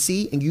 B, and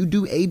C, and you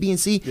do A, B, and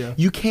C,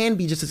 you can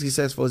be just as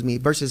successful as me.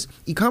 Versus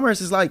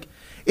e-commerce is like,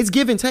 it's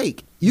give and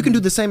take. You can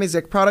do the same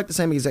exact product, the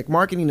same exact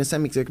marketing, the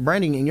same exact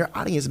branding, and your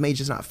audience may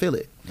just not feel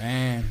it.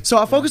 Man. So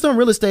I focused on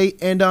real estate,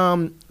 and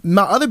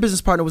my other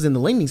business partner was in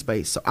the lending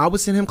space. So I would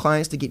send him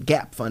clients to get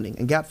gap funding.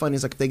 And gap funding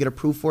is like if they get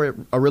approved for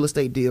a real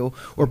estate deal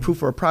or approved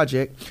for a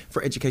project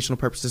for educational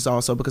purposes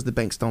also because the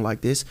banks don't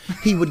like this.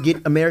 He would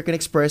get American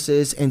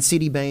Expresses and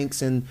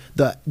Citibanks and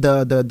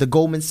the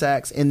Goldman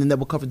Sachs, and then that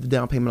would cover the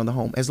down payment on the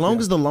home. As long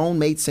as the loan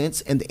made sense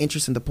and the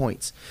interest and the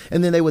points.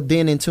 And then they would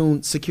then in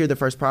turn secure their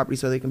first property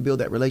so they can build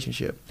that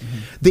relationship.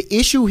 The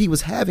issue he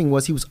was having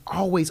was he was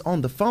always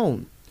on the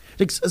phone.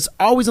 It's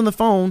always on the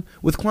phone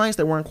with clients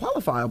that weren't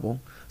qualifiable.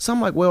 So I'm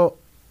like, well,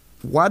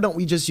 why don't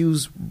we just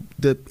use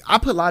I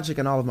put logic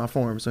in all of my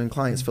forms when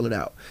clients fill it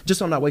out, just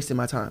so I'm not wasting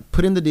my time.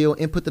 Put in the deal,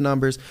 input the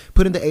numbers,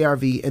 put in the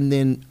ARV, and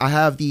then I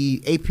have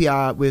the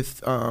API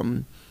with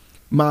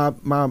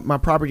my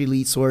property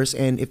lead source,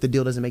 and if the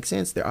deal doesn't make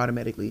sense, they're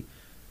automatically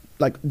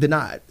like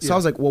denied. So I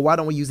was like, well, why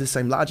don't we use the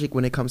same logic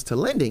when it comes to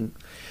lending?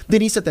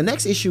 Then he said the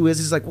next issue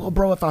is like, well,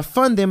 bro, if I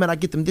fund them and I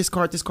get them this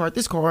card,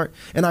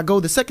 and I go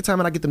the second time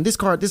and I get them this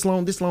card, this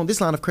loan, this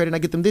line of credit, and I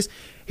get them this.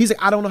 He's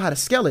like, I don't know how to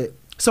scale it.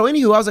 So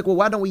anywho, I was like, well,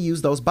 why don't we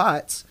use those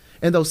bots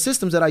and those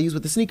systems that I use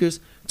with the sneakers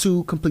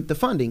to complete the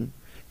funding?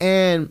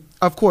 And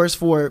of course,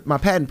 for my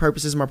patent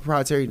purposes, my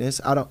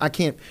proprietariness, I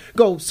can't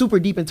go super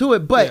deep into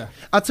it, but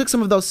I took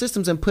some of those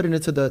systems and put it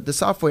into the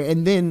software,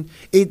 and then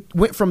it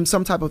went from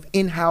some type of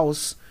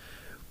in-house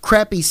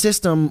crappy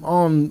system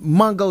on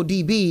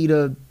MongoDB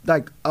to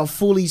like a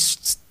fully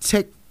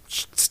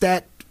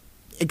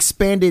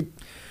expanded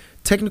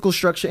technical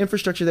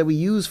infrastructure that we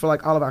use for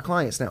like all of our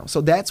clients now.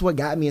 So that's what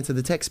got me into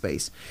the tech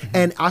space.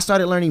 And I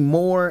started learning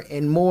more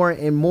and more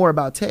and more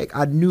about tech.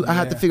 I knew I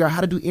had to figure out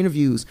how to do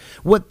interviews.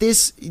 What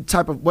is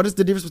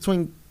the difference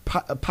between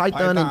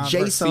Python and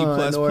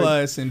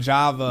JSON C++ and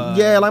Java.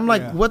 Yeah, I'm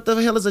like, what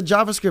the hell is a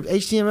JavaScript?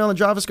 HTML and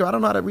JavaScript. I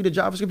don't know how to read a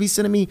JavaScript. He's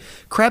sending me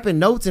crap and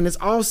notes, and it's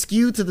all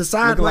skewed to the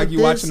side like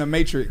you watching the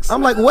Matrix.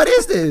 I'm like, what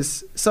is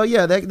this? So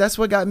yeah, that's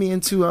what got me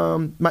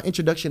into my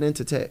introduction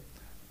into tech.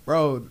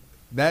 Bro,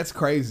 that's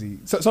crazy.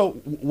 So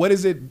what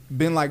has it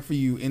been like for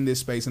you in this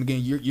space? And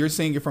again, you're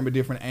seeing it from a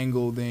different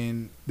angle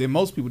than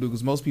most people do,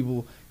 because most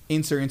people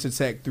enter into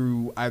tech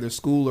through either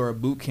school or a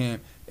boot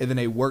camp, and then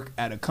they work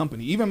at a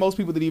company. Even most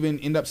people that even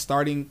end up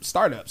starting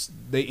startups,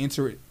 they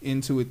enter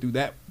into it through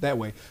that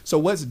way. So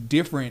what's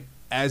different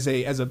as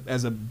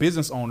a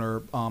business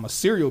owner, a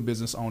serial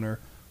business owner?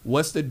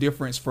 What's the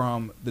difference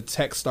from the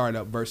tech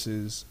startup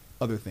versus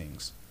other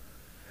things?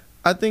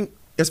 I think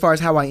as far as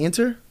how I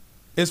enter,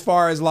 as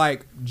far as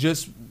like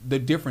just the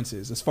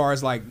differences, as far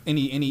as like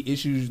any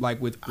issues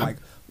like with like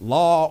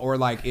law or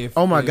like if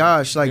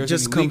gosh, like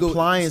just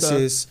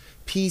compliances.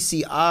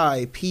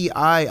 PCI, PII,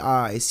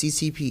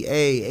 CCPA,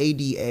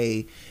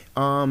 ADA,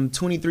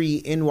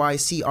 23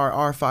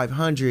 NYCRR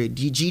 500,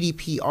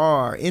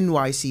 GDPR,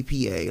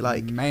 NYCPA,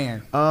 like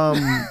man.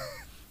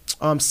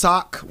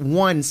 SOC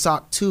 1,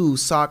 SOC 2,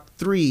 SOC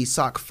 3,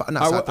 SOC 5.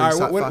 Not SOC 3,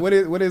 SOC 5.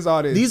 What is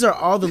all this? These are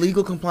all the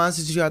legal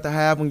compliances you have to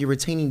have when you're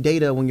retaining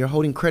data, when you're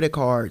holding credit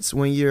cards,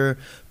 when you're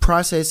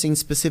processing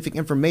specific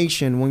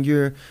information, when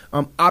you're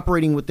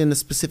operating within a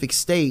specific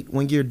state,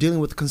 when you're dealing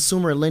with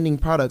consumer lending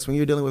products, when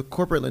you're dealing with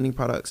corporate lending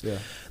products. Yeah.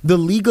 The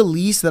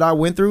legalese that I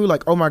went through,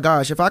 like, oh my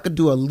gosh, if I could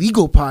do a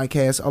legal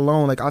podcast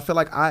alone, like I feel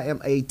like I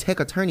am a tech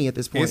attorney at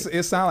this point.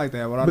 It sounds like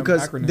that.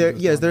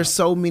 Because there's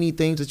so many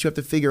things that you have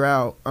to figure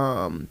out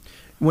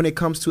when it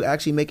comes to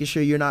actually making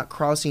sure you're not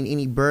crossing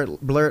any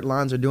blurred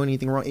lines or doing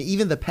anything wrong. And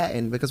even the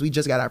patent, because we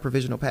just got our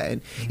provisional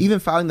patent, even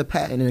filing the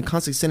patent and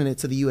constantly sending it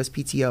to the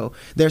USPTO,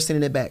 they're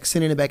sending it back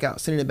out,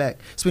 sending it back,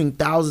 spending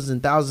thousands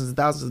and thousands and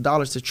thousands of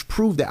dollars to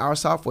prove that our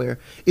software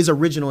is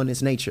original in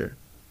its nature.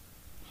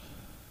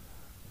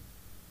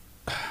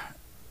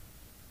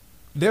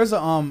 There's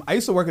I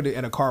used to work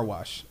at a car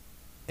wash,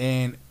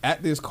 and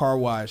at this car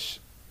wash,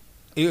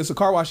 it was a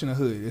car wash in the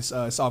hood. It's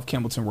off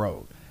Campbellton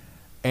Road.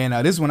 And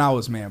this is when I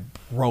was,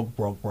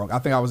 broke. I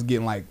think I was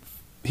getting like,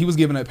 he was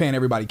paying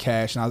everybody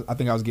cash, and I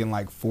think I was getting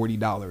like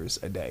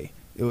 $40 a day.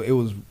 It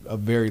was a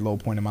very low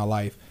point in my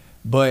life.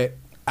 But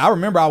I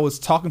remember I was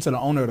talking to the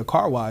owner of the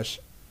car wash,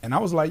 and I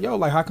was like, yo,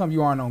 like, how come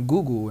you aren't on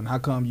Google, and how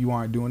come you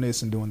aren't doing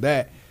this and doing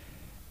that?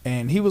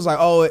 And he was like,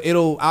 oh,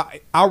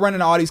 I'll run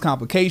into all these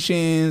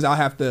complications. I'll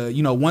have to,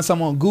 once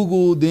I'm on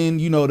Google, then,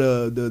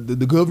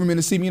 the government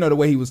will see me, the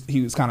way he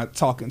was kind of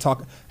talking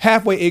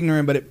halfway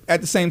ignorant, but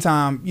at the same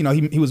time,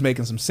 he was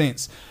making some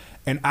sense.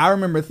 And I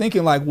remember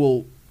thinking like,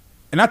 well,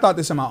 and I thought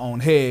this in my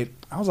own head.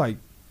 I was like,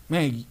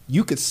 man,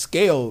 you could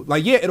scale.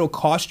 Like, yeah, it'll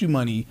cost you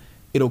money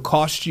it'll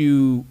cost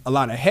you a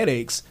lot of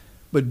headaches.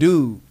 But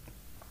dude,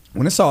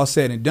 when it's all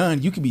said and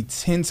done, you could be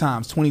 10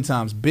 times, 20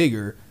 times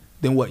bigger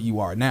than what you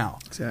are now.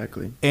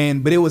 Exactly.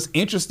 But it was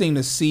interesting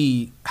to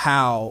see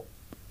how,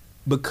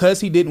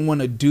 because he didn't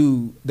want to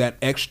do that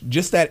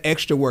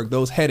extra work,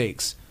 those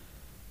headaches,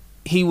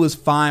 he was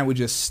fine with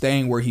just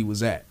staying where he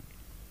was at.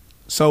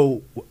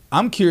 So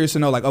I'm curious to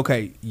know, like,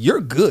 okay,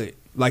 you're good.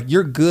 Like,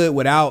 you're good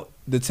without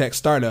the tech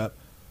startup.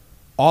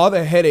 All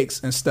the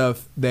headaches and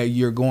stuff that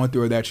you're going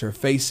through or that you're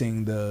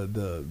facing,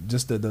 the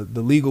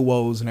legal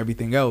woes and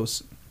everything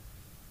else,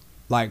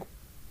 like,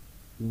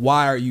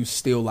 why are you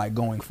still, like,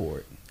 going for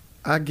it?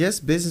 I guess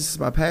business is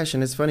my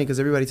passion. It's funny because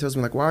everybody tells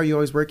me, like, why are you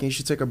always working? You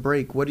should take a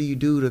break. What do you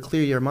do to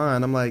clear your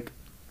mind? I'm like,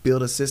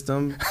 build a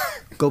system,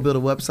 go build a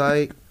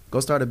website, go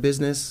start a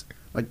business.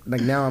 Like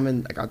now I'm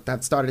in, like, I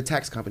started a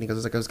tax company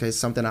because it's like, okay, it's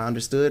something I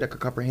understood, I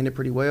could comprehend it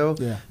pretty well.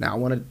 Yeah. Now I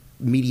want to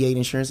mediate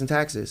insurance and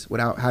taxes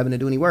without having to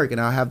do any work, and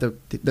I'll have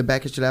the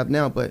package that I have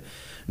now. But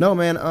no,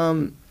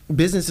 man,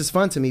 business is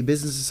fun to me.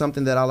 Business is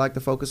something that I like to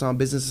focus on.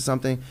 Business is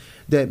something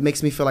that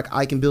makes me feel like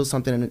I can build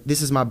something, and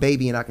this is my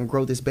baby, and I can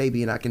grow this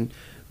baby, and I can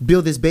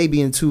build this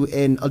baby into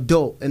an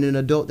adult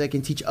that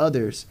can teach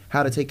others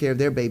how to take care of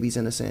their babies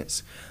in a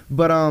sense.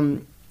 But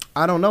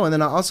I don't know. And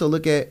then I also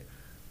look at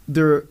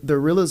the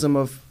realism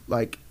of,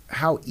 like,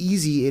 how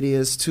easy it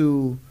is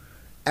to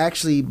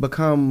actually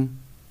become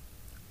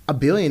a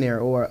billionaire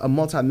or a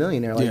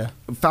multimillionaire. Like,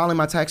 filing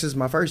my taxes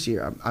my first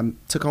year, I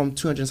took home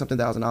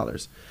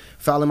 $200,000.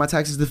 Filing my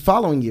taxes the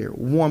following year,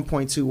 1.2,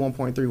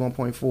 1.3,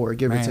 1.4,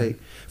 give or take.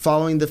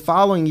 Following the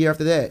following year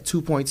after that,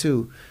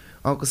 2.2.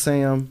 Uncle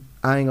Sam,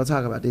 I ain't gonna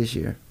talk about this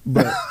year,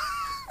 but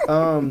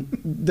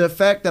the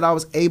fact that I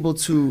was able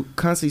to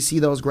constantly see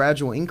those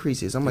gradual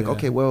increases, I'm like,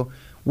 okay, well,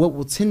 what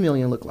will 10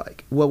 million look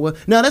like?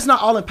 Now that's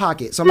not all in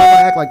pocket, so I'm not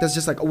gonna act like that's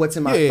just like what's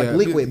in my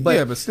liquid.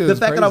 But still, the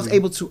fact that I was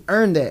able to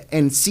earn that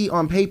and see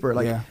on paper,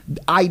 like,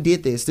 I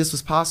did this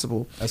was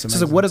possible. That's amazing. So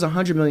it's like, what does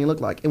 100 million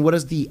look like, and what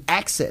does the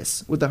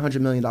access with the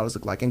 $100 million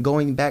look like? And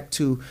going back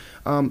to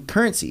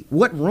currency,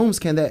 what rooms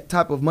can that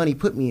type of money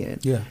put me in?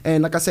 Yeah.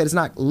 And like I said, it's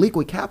not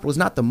liquid capital. It's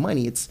not the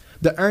money. It's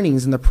the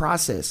earnings and the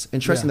process,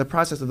 and trusting the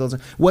process of those.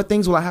 What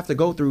things will I have to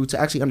go through to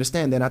actually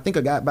understand that? And I think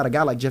about a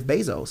guy like Jeff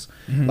Bezos,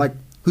 like,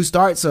 who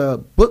starts a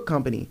book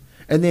company,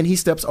 and then he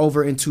steps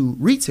over into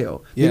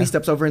retail. Then he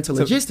steps over into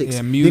logistics.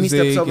 Then he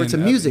steps over to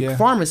music,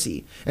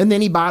 pharmacy. And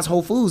then he buys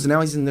Whole Foods, and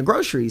now he's in the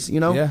groceries, you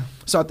know?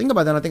 So I think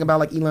about that, and I think about,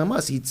 like, Elon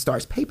Musk. He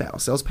starts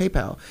PayPal, sells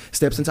PayPal,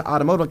 steps into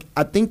automotive.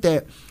 I think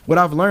that what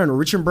I've learned, or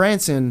Richard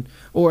Branson,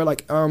 or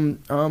like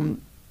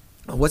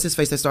what's his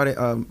face that started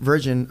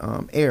Virgin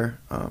Air?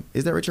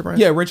 Is that Richard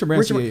Branson? Yeah, Richard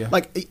Branson.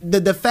 Like,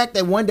 the fact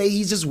that one day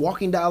he's just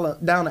walking down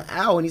an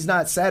aisle and he's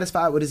not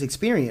satisfied with his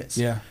experience.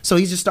 Yeah. So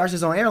he just starts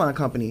his own airline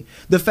company.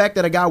 The fact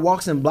that a guy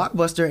walks in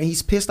Blockbuster and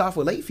he's pissed off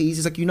with late fees,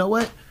 he's like, you know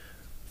what?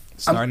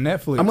 Start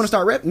Netflix. I'm going to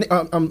start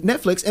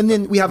Netflix. And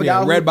then we have a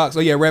guy Redbox.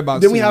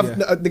 Redbox. Then we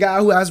have the guy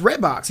who has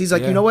Redbox. He's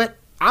like, you know what?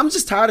 I'm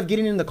just tired of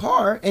getting in the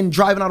car and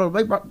driving all the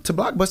way to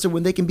Blockbuster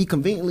when they can be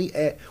conveniently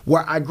at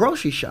where I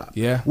grocery shop,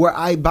 where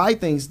I buy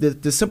things,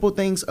 the simple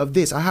things of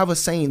this. I have a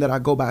saying that I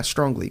go by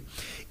strongly.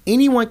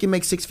 Anyone can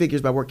make six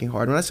figures by working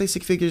hard. When I say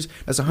six figures,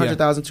 that's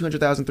 100,000,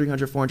 200,000,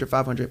 300, 400,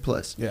 500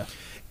 plus. Yeah.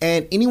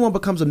 And anyone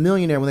becomes a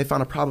millionaire when they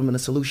find a problem and a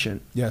solution.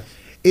 Yeah.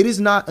 It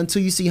is not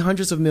until you see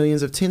hundreds of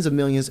millions or tens of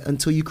millions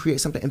until you create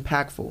something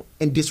impactful.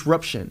 And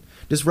disruption.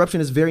 Disruption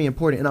is very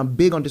important, and I'm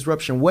big on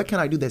disruption. What can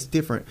I do that's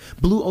different?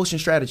 Blue ocean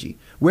strategy.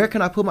 Where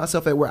can I put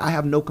myself at where I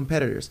have no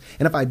competitors?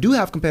 And if I do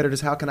have competitors,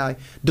 how can I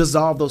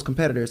dissolve those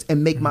competitors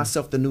and make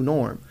myself the new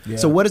norm? Yeah.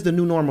 So what is the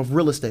new norm of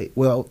real estate?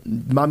 Well,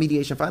 my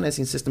mediation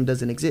financing system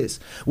doesn't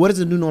exist. What is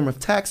the new norm of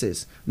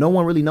taxes? No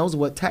one really knows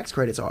what tax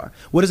credits are.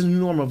 What is the new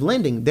norm of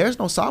lending? There's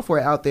no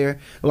software out there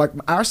like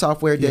our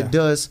software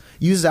that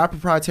uses our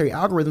proprietary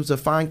algorithms to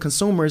find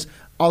consumers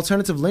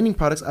alternative lending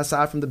products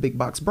aside from the big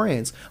box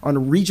brands on a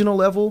regional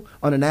level,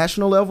 on a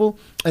national level,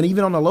 and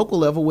even on a local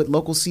level with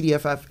local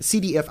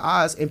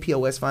CDFIs and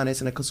POS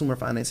financing and consumer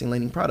financing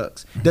lending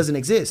products. Doesn't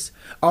exist.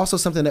 Also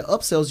something that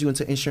upsells you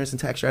into insurance and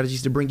tax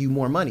strategies to bring you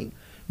more money.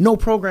 No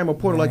program or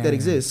portal like that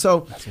exists.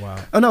 So, that's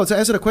wild. Oh no, to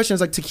answer the question,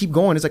 is like to keep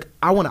going. It's like,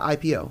 I want an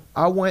IPO.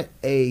 I want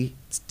a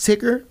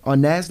ticker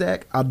on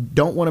NASDAQ. I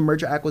don't want a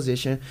merger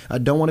acquisition. I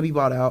don't want to be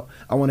bought out.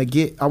 I want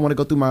to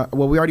go through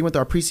we already went through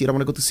our pre-seed. I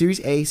want to go through Series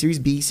A, Series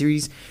B,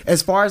 Series,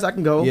 as far as I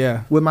can go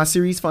with my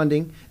Series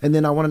funding. And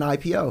then I want an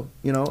IPO,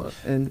 you know,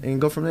 and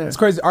go from there. It's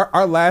crazy.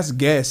 Our last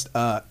guest,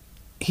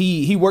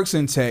 he works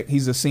in tech.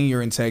 He's a senior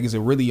in tech. He's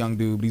a really young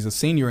dude, but he's a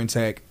senior in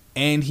tech.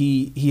 And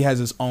he has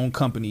his own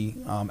company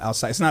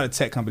outside. It's not a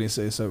tech company,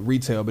 it's a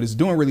retail, but it's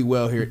doing really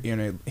well here in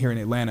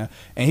Atlanta.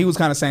 And he was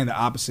kind of saying the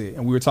opposite.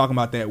 And we were talking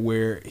about that,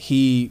 where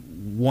he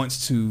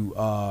wants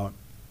to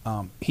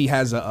he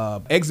has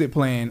a exit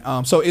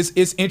plan. So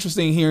it's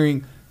interesting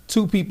hearing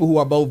two people who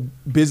are both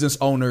business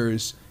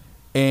owners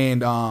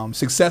and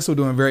successful,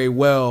 doing very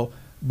well,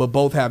 but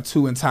both have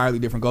two entirely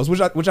different goals,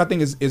 which I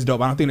think is dope.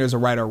 I don't think there's a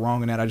right or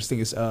wrong in that. I just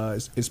think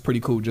it's pretty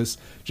cool, just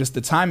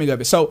the timing of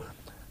it.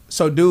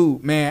 So,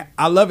 dude, man,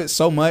 I love it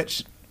so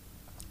much.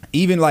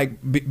 even like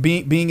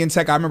being in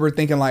tech, I remember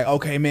thinking like,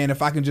 okay, man,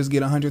 if I can just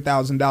get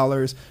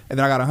 $100,000 and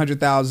then I got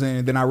 100,000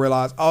 and then I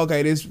realized,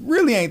 okay, this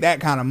really ain't that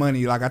kind of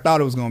money like I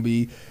thought it was going to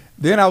be.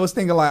 Then I was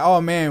thinking like,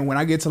 oh man, when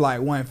I get to like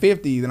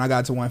 150, then I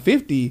got to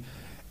 150.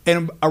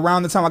 And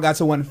around the time I got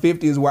to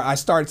 150 is where I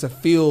started to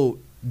feel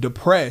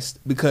depressed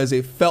because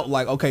it felt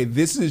like, okay,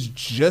 this is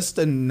just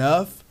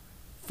enough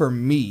for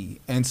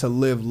me and to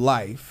live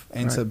life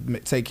and to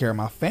take care of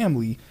my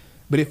family.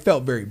 But it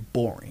felt very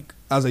boring.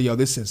 I was like, yo,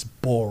 this is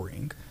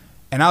boring.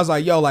 And I was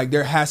like, yo, like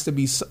there has to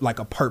be like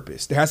a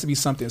purpose. There has to be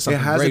something it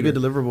has greater. to be a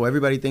deliverable.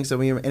 Everybody thinks that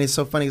and it's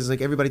so funny. It's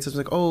like everybody tells me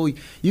like, oh,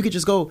 you could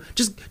just go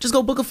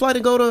book a flight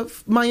and go to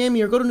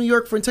Miami or go to New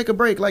York and take a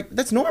break. Like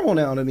that's normal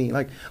now to me.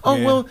 Like,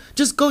 oh, well,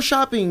 just go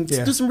shopping,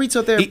 do some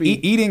retail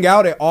therapy. Eating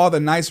out at all the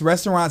nice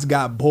restaurants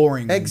got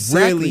boring.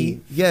 Exactly.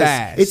 Really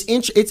fast.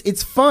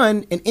 It's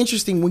fun and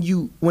interesting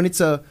when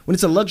it's a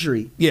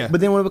luxury. Yeah.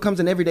 But then when it becomes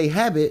an everyday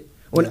habit.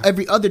 When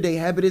every other day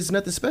habit is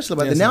nothing special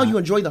about it. Now you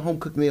enjoy the home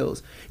cooked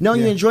meals. Now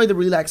you enjoy the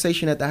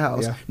relaxation at the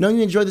house. Yeah. Now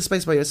you enjoy the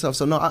space by yourself.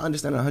 So no, I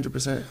understand it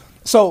 100%.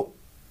 So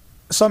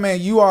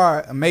man, you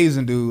are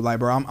amazing, dude. Like,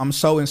 bro, I'm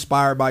so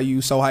inspired by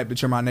you. So hyped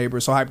that you're my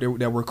neighbor. So hyped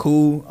that we're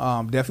cool.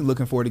 Definitely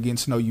looking forward to getting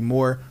to know you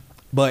more.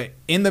 But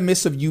in the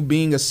midst of you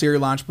being a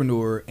serial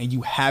entrepreneur and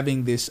you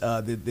having this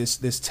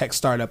this tech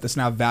startup that's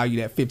now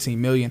valued at $15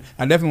 million,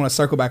 I definitely want to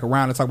circle back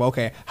around and talk about,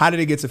 okay, how did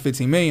it get to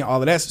 $15 million?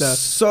 All of that stuff.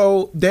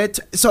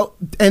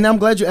 And I'm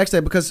glad you asked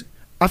that because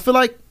I feel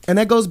like, and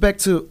that goes back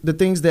to the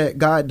things that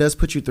God does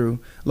put you through,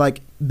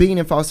 like being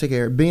in foster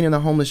care, being in the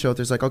homeless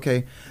shelters. Like,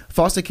 okay,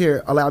 foster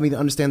care allowed me to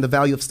understand the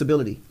value of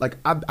stability. Like,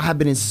 I've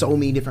been in so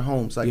many different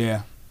homes, like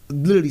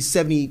literally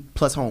 70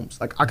 plus homes.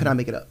 Like, I could not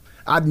make it up.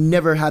 I've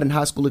never had a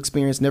high school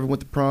experience, never went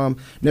to prom,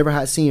 never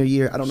had senior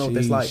year. I don't know what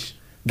that's like.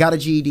 Got a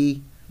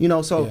GED,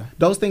 so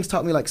those things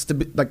taught me like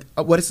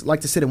what it's like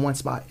to sit in one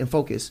spot and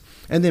focus.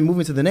 And then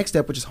moving to the next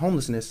step, which is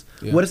homelessness,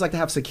 what it's like to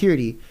have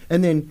security,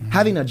 and then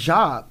having a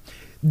job.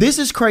 This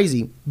is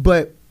crazy,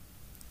 but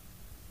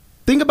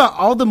think about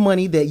all the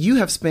money that you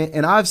have spent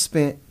and I've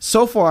spent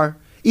so far,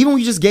 even when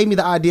you just gave me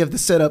the idea of the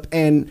setup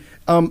and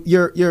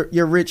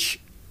your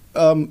rich,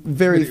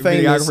 very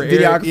famous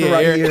videographer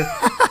right here.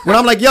 When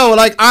I'm like, yo,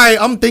 like, all right,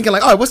 I'm thinking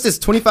like, all right, what's this,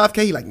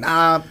 25K? He like,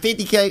 nah,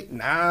 50K,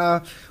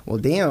 nah. Well,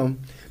 damn.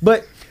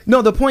 But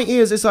no, the point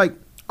is, it's like,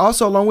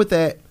 also along with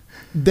that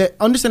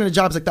understanding the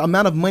job is like the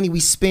amount of money we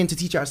spend to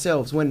teach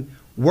ourselves. When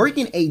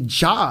working a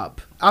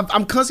job,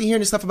 I'm constantly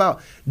hearing this stuff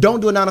about don't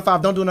do a 9 to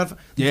 5, don't do a 9 to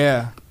 5.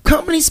 Yeah.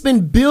 Companies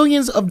spend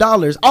billions of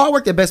dollars. I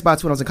worked at Best Buy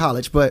too when I was in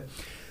college, but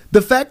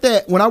the fact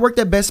that when I worked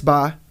at Best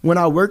Buy, when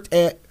I worked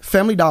at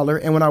Family Dollar,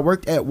 and when I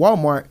worked at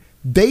Walmart,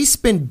 they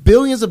spend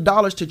billions of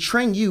dollars to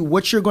train you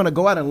what you're going to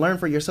go out and learn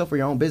for yourself for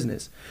your own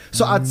business.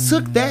 So I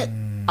took that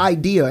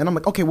idea and I'm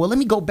like, okay, well, let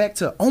me go back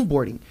to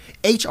onboarding,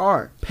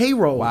 HR,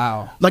 payroll.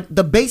 Wow. Like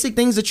the basic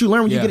things that you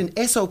learn when you get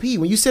an SOP.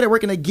 When you sit at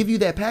work and they give you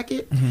that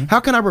packet, how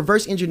can I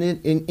reverse engineer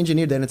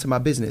that into my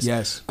business?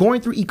 Yes.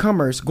 Going through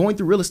e-commerce, going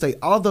through real estate,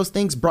 all of those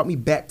things brought me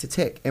back to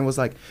tech and was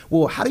like,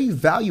 well, how do you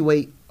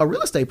evaluate a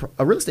real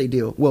estate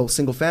deal? Well,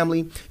 single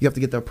family, you have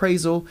to get the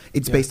appraisal.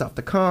 It's based off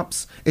the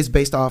comps. It's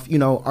based off,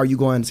 are you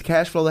going to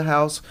cash flow the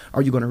house?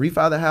 Are you going to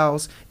refi the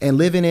house and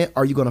live in it?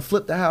 Are you going to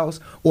flip the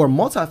house? Or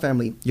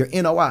multifamily, your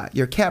NOI,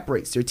 your cap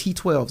rates, your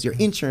T12s, your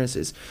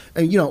insurances,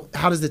 and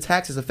how does the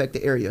taxes affect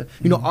the area?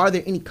 Are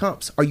there any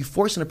comps? Are you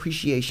forcing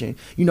appreciation?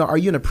 Are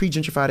you in a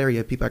pre-gentrified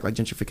area? People act like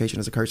gentrification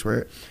is a curse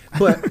word,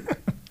 but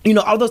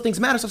all those things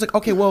matter. So I was like,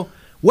 okay, well,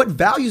 what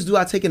values do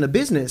I take in a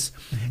business?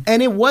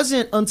 And it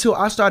wasn't until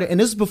I started, and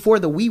this is before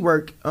the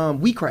WeWork,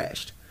 we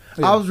crashed.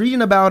 I was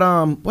reading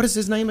about, what is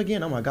his name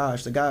again? Oh my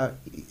gosh, the guy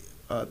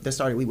that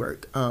started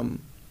WeWork.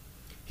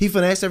 He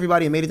finessed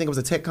everybody and made it think it was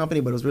a tech company,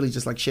 but it was really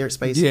just like shared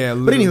space. Yeah,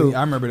 but anywho, I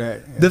remember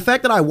that. Yeah. The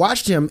fact that I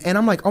watched him and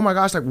I'm like, oh my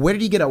gosh, like where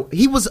did he get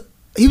he was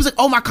like,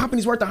 oh, my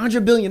company's worth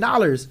 $100 billion.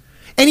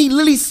 And he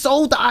literally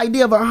sold the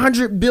idea of a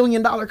 $100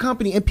 billion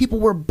company and people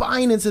were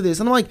buying into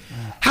this. And I'm like,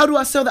 how do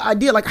I sell the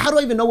idea? Like, how do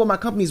I even know what my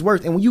company's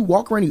worth? And when you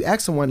walk around, you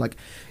ask someone like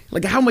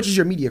how much is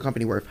your media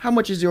company worth? How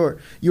much is your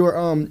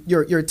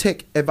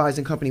tech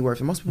advising company worth?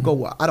 And most people go,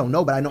 well, I don't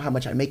know, but I know how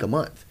much I make a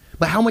month.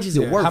 But how much is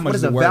it worth? What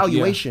is the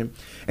valuation?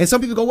 Yeah. And some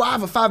people go, well, I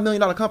have a $5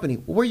 million company.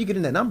 Well, where are you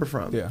getting that number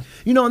from? Yeah.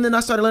 And then I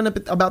started learning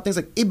about things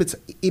like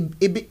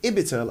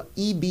EBITDA, like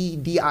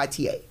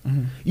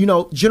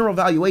EBITDA. General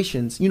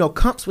valuations,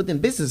 comps within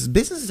businesses.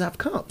 Businesses have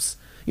comps.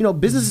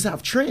 Businesses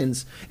have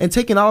trends, and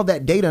taking all of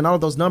that data and all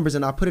of those numbers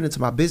and I put it into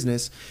my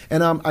business.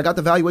 And I got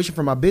the valuation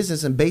for my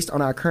business, and based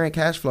on our current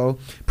cash flow,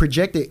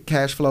 projected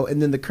cash flow,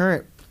 and then the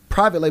current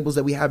private labels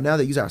that we have now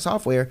that use our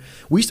software,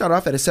 we started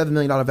off at a $7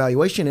 million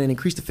valuation and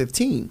increased to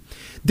 15.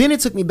 Then it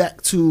took me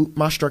back to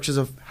my structures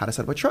of how to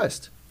set up a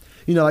trust.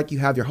 Like you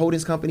have your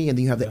holdings company, and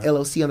then you have the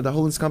LLC under the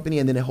holdings company,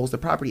 and then it holds the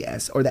property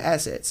or the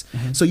assets.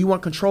 So you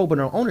want control but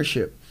no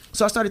ownership.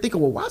 So I started thinking,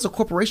 well, why is a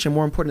corporation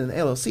more important than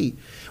an LLC?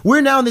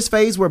 We're now in this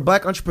phase where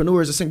black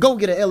entrepreneurs are saying, go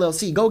get an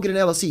LLC, go get an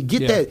LLC,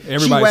 get that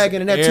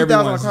G-Wagon and that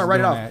 2000 car,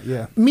 write it off.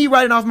 Yeah. Me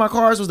writing off my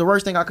cars was the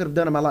worst thing I could have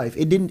done in my life.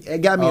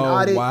 It got me an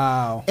audit.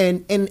 Wow.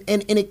 And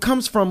it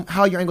comes from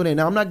how you're angling in.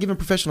 Now, I'm not giving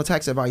professional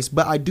tax advice,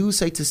 but I do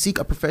say to seek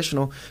a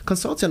professional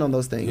consultant on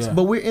those things. Yeah.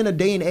 But we're in a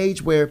day and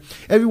age where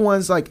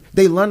everyone's like,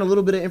 they learn a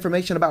little bit of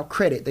information about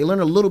credit. They learn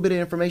a little bit of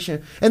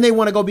information and they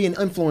want to go be an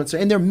influencer,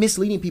 and they're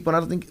misleading people. And I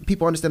don't think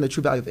people understand the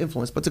true value of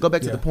influence. But to go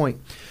back to the point,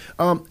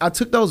 I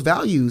took those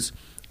values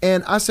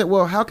and I said,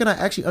 well, how can I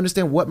actually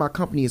understand what my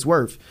company is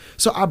worth?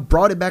 So I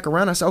brought it back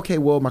around. I said, okay,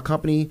 well, my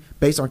company,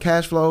 based on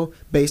cash flow,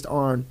 based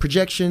on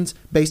projections,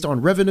 based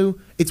on revenue,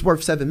 it's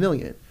worth $7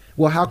 million.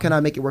 Well, how can I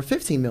make it worth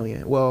 $15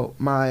 million? Well,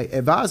 my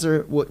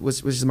advisor,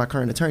 which is my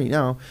current attorney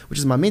now, which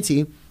is my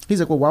mentee, he's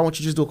like, well, why won't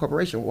you just do a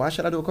corporation? Why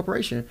should I do a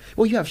corporation?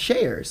 Well, you have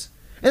shares.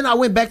 And I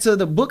went back to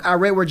the book I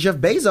read where Jeff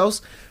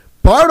Bezos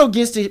borrowed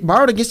against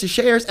the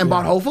shares and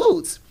bought Whole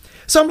Foods.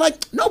 So I'm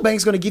like, no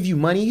bank's going to give you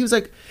money. He was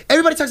like,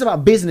 everybody talks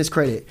about business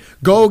credit.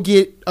 Go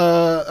get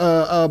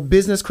a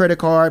business credit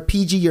card,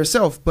 PG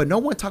yourself. But no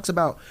one talks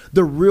about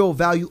the real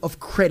value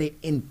of credit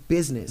in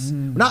business.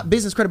 Not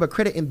business credit, but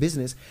credit in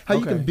business. How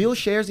you can build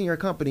shares in your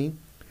company,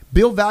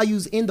 build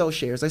values in those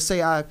shares. Let's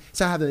say I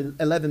have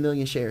 11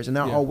 million shares and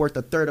they're all worth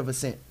a third of a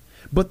cent.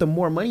 But the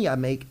more money I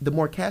make, the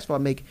more cash flow I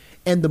make,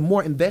 and the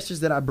more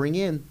investors that I bring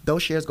in,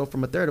 those shares go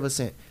from a third of a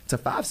cent to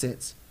 5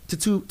 cents to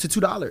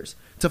 $2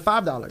 to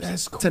 $5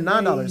 That's to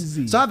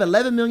 $9. So I have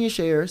 11 million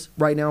shares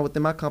right now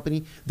within my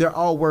company. They're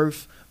all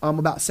worth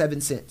about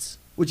 7 cents,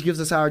 which gives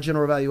us our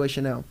general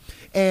valuation now.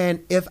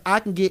 And if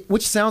I can get,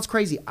 which sounds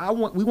crazy,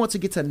 we want to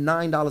get to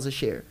 $9 a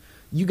share.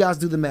 You guys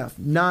do the math.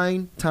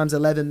 9 times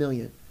 11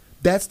 million.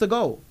 That's the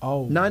goal.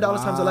 $9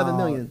 times 11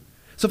 million.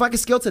 So if I can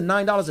scale to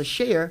 $9 a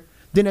share,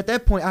 then at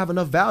that point I have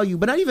enough value,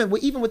 but not even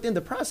within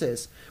the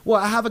process. Well,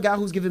 I have a guy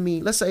who's giving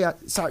me, let's say,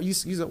 you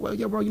say, well,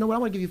 yeah, bro, you know what? I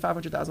want to give you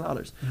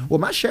 $500,000. Well,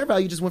 my share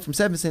value just went from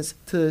 7 cents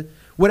to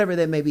whatever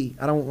that may be.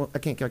 I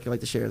can't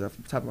calculate the shares off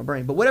the top of my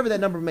brain, but whatever that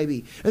number may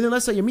be. And then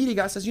let's say your media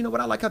guy says, you know what?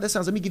 I like how that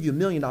sounds. Let me give you $1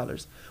 million.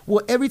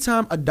 Well, every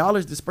time $1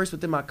 is dispersed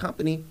within my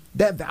company,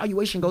 that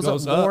valuation goes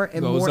up more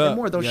and more and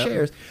more. Those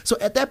shares. So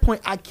at that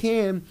point, I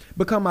can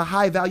become a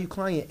high value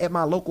client at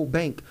my local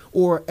bank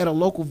or at a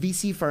local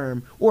VC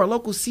firm or a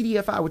local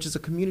CDFI, which is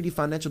a community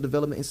financial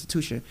development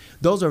institution.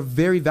 Those are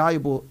very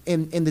valuable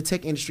in the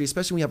tech industry,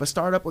 especially when you have a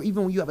startup or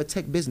even when you have a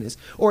tech business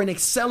or an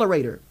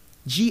accelerator.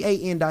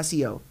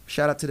 GAN.co.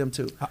 Shout out to them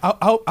too.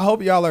 I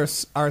hope y'all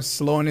are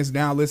slowing this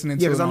down, listening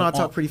to it. Yeah, because I know I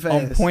talk pretty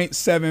fast. On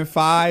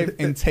 0.75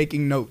 and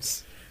taking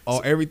notes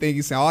on everything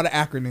you say, all the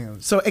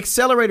acronyms. So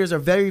accelerators are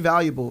very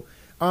valuable.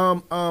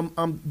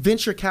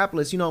 Venture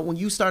capitalists, when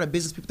you start a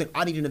business, people think,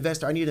 I need an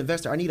investor, I need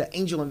an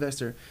angel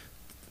investor.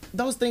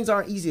 Those things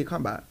aren't easy to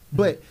come by.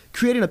 But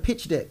creating a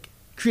pitch deck,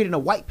 creating a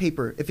white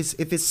paper, if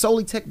it's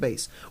solely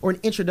tech-based, or an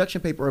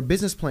introduction paper or a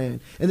business plan,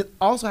 and then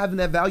also having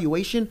that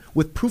valuation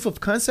with proof of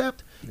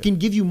concept can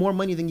give you more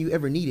money than you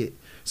ever needed.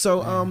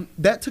 So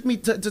that took me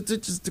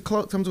to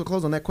come to a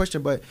close on that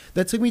question, but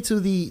that took me to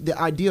the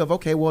idea of,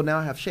 okay, well, now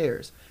I have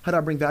shares. How do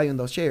I bring value in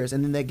those shares?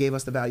 And then that gave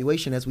us the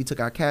valuation as we took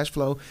our cash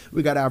flow.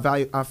 We got our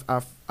value,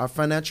 our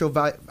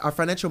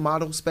financial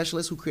model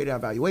specialist who created our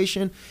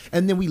valuation,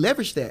 and then we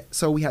leveraged that.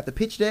 So we had the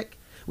pitch deck,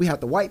 we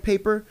had the white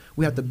paper,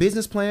 we had the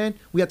business plan,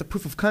 we had the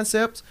proof of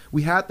concept,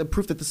 we had the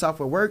proof that the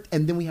software worked,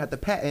 and then we had the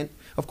patent.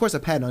 Of course, a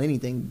patent on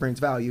anything brings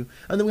value.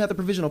 And then we had the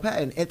provisional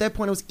patent. At that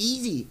point, it was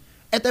easy.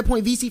 At that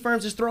point, VC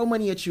firms just throw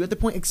money at you. At the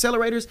point,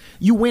 accelerators,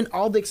 you win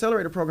all the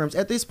accelerator programs.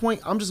 At this point,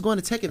 I'm just going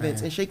to tech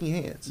events and shaking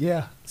hands.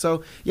 Yeah.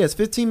 So, yes,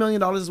 $15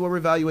 million is what we're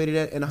evaluated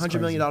at, and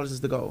 $100 million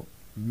is the goal.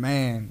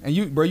 Man, and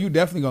you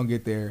definitely gonna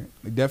get there.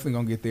 Definitely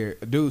gonna get there,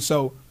 dude.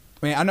 So,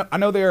 man, I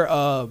know there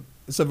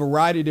it's a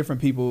variety of different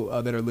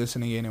people that are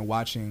listening in and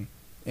watching,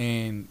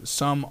 and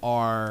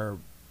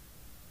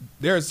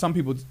there are some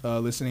people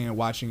listening and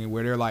watching and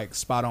where they're like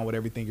spot on with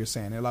everything you're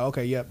saying. They're like,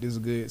 okay, yep, this is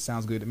good,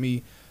 sounds good to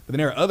me. But then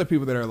there are other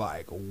people that are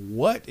like,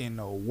 what in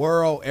the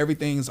world?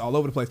 Everything's all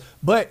over the place.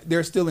 But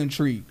they're still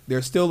intrigued.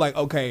 They're still like,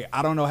 okay,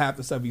 I don't know half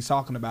the stuff he's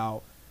talking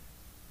about.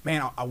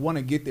 Man, I want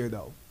to get there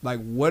though. Like,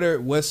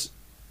 what's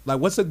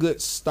a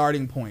good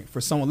starting point for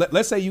someone?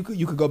 Let's say you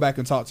could go back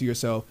and talk to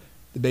yourself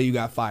the day you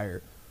got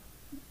fired.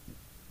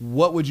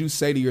 What would you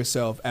say to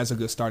yourself as a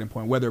good starting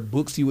point? Whether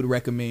books you would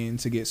recommend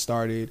to get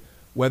started,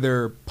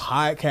 whether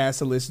podcasts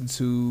to listen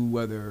to,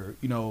 whether,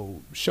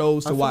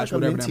 shows to watch,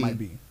 whatever that might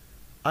be.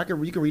 You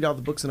can read all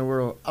the books in the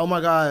world. Oh my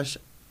gosh.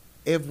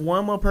 If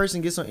one more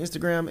person gets on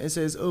Instagram and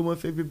says, oh, my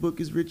favorite book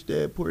is Rich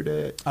Dad, Poor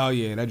Dad. Oh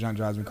yeah, that John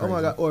drives me crazy. Oh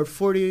my God. Or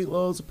 48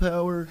 Laws of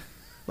Power.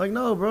 Like,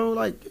 no, bro.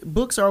 Like,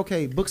 books are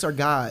okay. Books are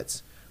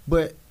guides.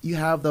 But you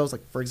have those,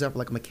 like, for example,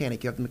 like a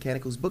mechanic. You have the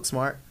mechanic who's book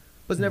smart,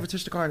 but has never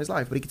touched a car in his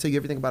life, but he can tell you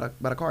everything about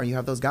a car. And you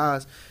have those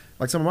guys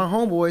Like some of my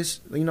homeboys,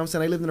 you know what I'm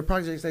saying, they lived in the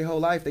projects their whole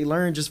life. They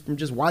learned just from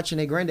just watching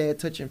their granddad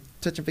touching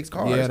fixed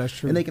cars. Yeah, that's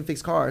true. And they can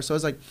fix cars. So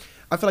it's like,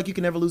 I feel like you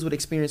can never lose with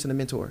experience and a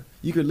mentor.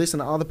 You could listen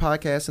to all the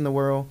podcasts in the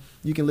world.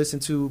 You can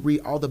read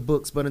all the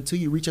books, but until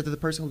you reach out to the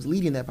person who's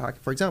leading that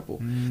podcast, for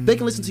example, they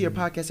can listen to your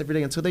podcast every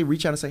day until they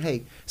reach out and say,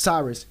 hey,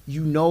 Cyrus,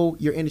 you know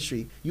your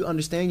industry. You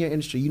understand your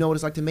industry. You know what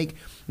it's like to make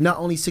not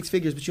only 6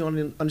 figures, but you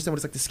understand what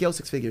it's like to scale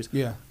 6 figures.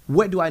 Yeah.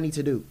 What do I need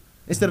to do?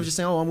 Instead of just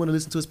saying, oh, I'm going to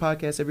listen to his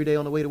podcast every day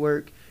on the way to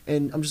work,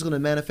 and I'm just going to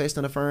manifest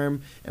in a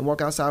firm and walk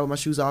outside with my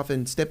shoes off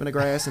and step in the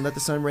grass and let the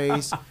sun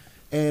raise.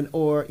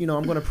 Or, you know,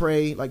 I'm going to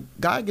pray. Like,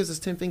 God gives us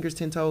 10 fingers,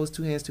 10 toes,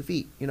 2 hands, 2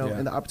 feet, you know,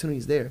 and the opportunity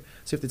is there.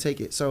 So you have to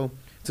take it. So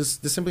to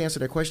simply answer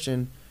that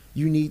question,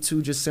 you need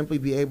to just simply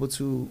be able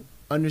to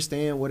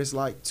understand what it's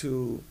like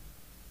to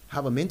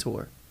have a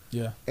mentor.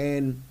 Yeah.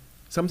 And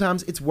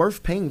sometimes it's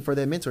worth paying for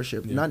that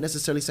mentorship, not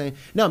necessarily saying,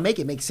 no, make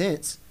it make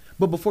sense.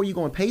 But before you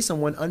go and pay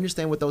someone,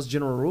 understand what those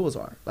general rules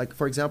are. Like,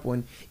 for example,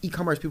 in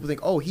e-commerce, people think,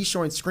 oh, he's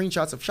showing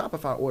screenshots of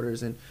Shopify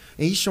orders and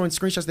he's showing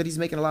screenshots that he's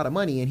making a lot of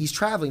money and he's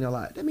traveling a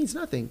lot. That means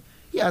nothing.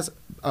 He has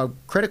a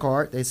credit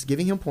card that's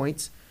giving him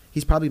points.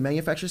 He's probably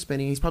manufacturer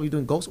spending. He's probably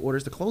doing ghost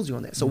orders to close you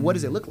on that. So what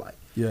does it look like?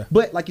 Yeah.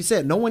 But like you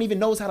said, no one even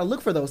knows how to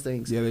look for those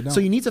things. Yeah, they don't. So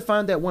you need to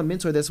find that one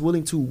mentor that's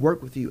willing to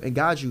work with you and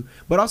guide you,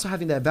 but also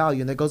having that value.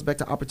 And that goes back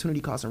to opportunity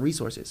costs and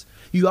resources.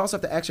 You also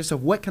have to ask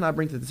yourself, what can I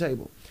bring to the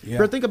table? Yeah.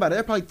 Bro, think about it. There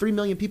are probably 3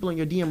 million people in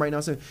your DM right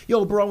now saying,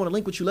 yo, bro, I want to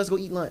link with you. Let's go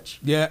eat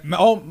lunch. Yeah.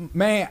 Oh,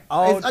 man.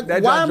 Oh,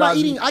 like, why am I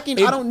eating?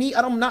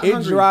 I'm not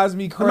hungry. It drives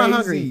me crazy. I'm not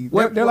hungry.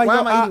 They're like,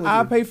 yo,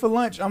 I pay for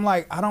lunch. I'm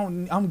like,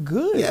 I'm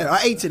good. Yeah,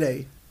 I ate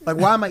today. Like,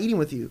 why am I eating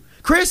with you?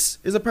 Chris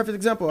is a perfect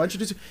example. I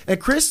introduced you.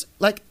 And Chris,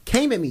 like,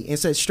 came at me and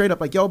said straight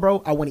up, like, yo,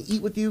 bro, I want to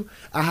eat with you.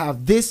 I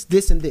have this,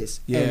 this, and this.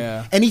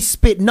 Yeah. And he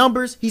spit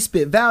numbers. He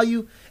spit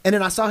value. And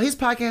then I saw his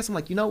podcast. I'm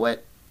like, you know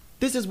what?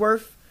 This is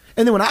worth.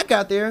 And then when I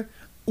got there,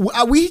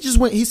 we just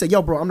went. He said,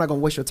 yo, bro, I'm not going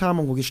to waste your time.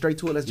 I'm going to get straight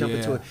to it. Let's jump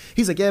into it.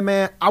 He's like, yeah,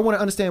 man, I want to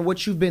understand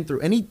what you've been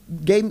through. And he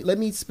let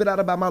me spit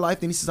out about my life.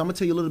 Then he says, I'm going to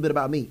tell you a little bit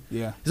about me.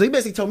 Yeah. So he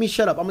basically told me,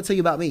 shut up. I'm going to tell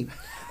you about me.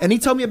 And he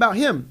told me about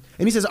him.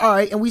 And he says, all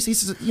right. And he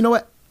says, you know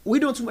what? We're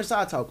doing too much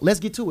side talk. Let's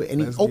get to it. And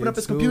he opened up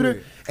his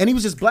computer and he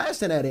was just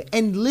blasting at it.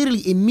 And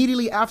literally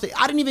immediately after,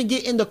 I didn't even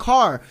get in the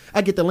car.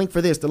 I get the link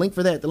for this, the link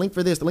for that, the link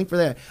for this, the link for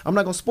that. I'm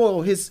not going to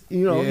spoil his,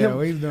 him.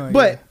 What he's doing,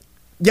 but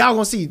y'all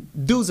going to see,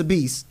 dude's a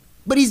beast.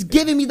 But he's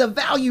giving me the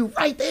value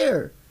right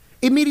there.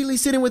 Immediately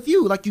sitting with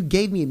you. Like, you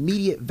gave me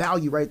immediate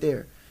value right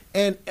there.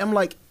 And I'm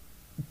like,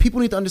 people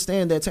need to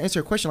understand that to answer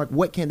your question, like,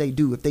 what can they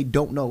do if they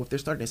don't know, if they're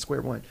starting at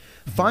square one?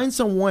 Find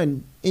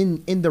someone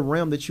in the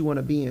realm that you want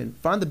to be in.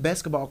 Find the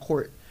basketball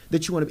court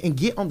that you want to be, and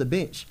get on the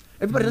bench.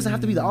 Everybody doesn't have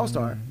to be the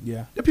all-star.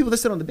 Yeah. There are people that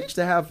sit on the bench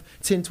that have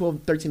 $10, $12,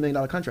 $13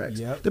 million contracts.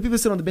 Yep. There are people that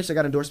sit on the bench that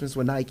got endorsements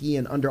with Nike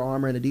and Under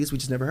Armour and Adidas. We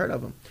just never heard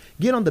of them.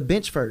 Get on the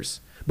bench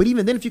first. But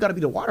even then, if you got to be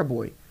the water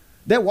boy,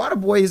 that water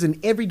boy is in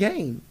every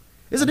game.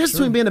 There's a difference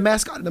between being the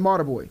mascot and the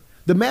water boy.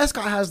 The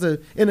mascot has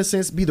to, in a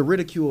sense, be the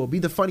ridicule, be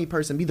the funny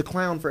person, be the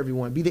clown for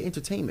everyone, be the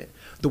entertainment.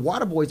 The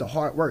water boy is the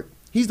hard work.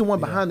 He's the one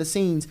behind the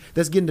scenes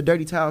that's getting the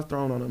dirty towels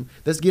thrown on him,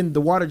 that's getting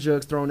the water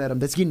jugs thrown at him,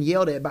 that's getting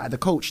yelled at by the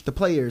coach, the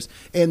players,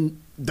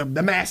 and the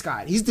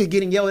mascot. He's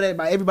getting yelled at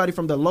by everybody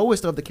from the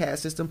lowest of the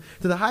caste system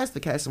to the highest of the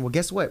caste system. Well,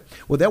 guess what?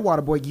 Well, that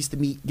water boy gets to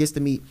meet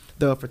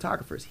the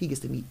photographers. He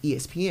gets to meet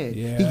ESPN.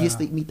 Yeah. He gets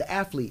to meet the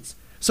athletes.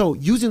 So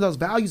using those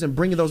values and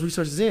bringing those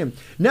resources in.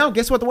 Now,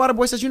 guess what? The water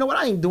boy says, you know what?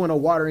 I ain't doing no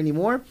water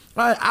anymore.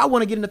 I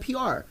want to get into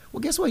PR. Well,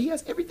 guess what? He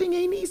has everything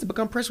he needs to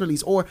become press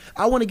release. Or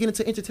I want to get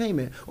into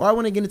entertainment. Or I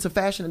want to get into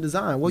fashion and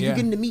design. Well, you're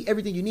getting to meet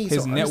everything you need.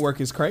 His network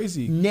is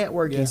crazy.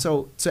 Networking. Yeah.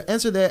 So to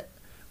answer that,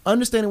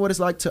 understanding what it's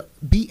like to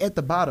be at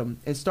the bottom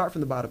and start from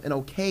the bottom.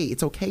 And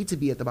it's okay to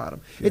be at the bottom.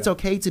 Yeah. It's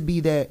okay to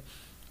be that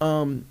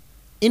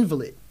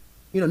invalid.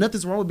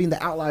 Nothing's wrong with being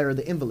the outlier or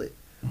the invalid.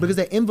 Because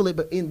that invalid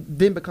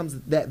then becomes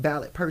that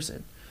valid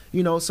person.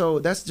 So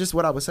that's just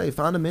what I would say.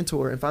 Find a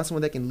mentor and find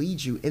someone that can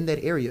lead you in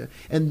that area.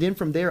 And then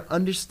from there,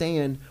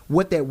 understand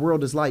what that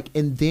world is like.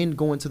 And then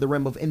go into the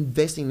realm of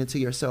investing into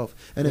yourself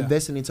and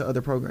investing into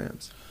other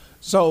programs.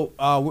 So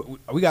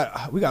we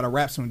got to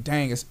wrap some.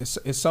 Dang,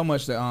 it's so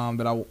much that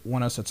I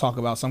want us to talk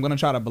about. So I'm going to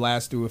try to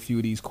blast through a few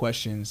of these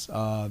questions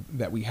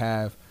that we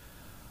have.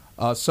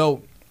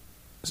 So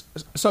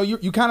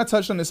you kind of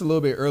touched on this a little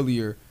bit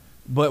earlier.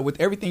 But with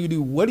everything you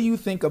do, what do you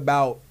think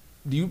about,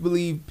 do you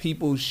believe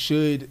people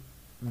should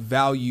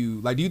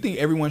value, like, do you think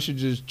everyone should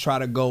just try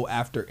to go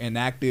after an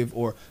active,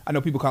 or I know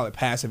people call it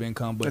passive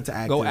income, but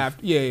go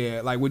after,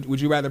 like,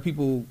 would you rather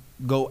people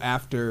go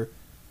after,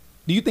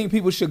 do you think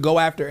people should go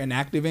after an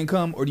active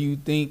income, or do you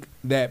think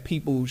that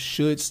people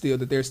should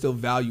that there's still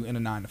value in a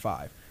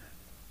 9-to-5?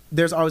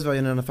 There's always value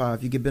in a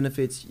 9-to-5. You get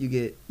benefits, you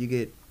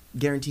get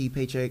guaranteed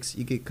paychecks,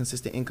 you get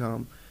consistent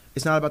income.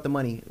 It's not about the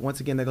money. Once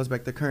again, that goes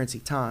back to currency,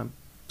 time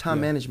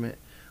management,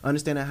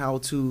 understanding how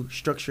to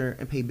structure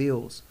and pay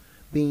bills,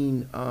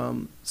 being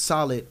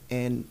solid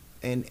and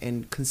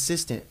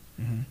consistent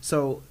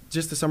So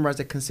just to summarize,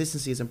 that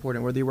consistency is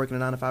important. Whether you're working a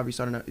 9 to 5 or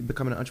you're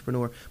becoming an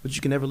entrepreneur, but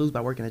you can never lose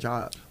by working a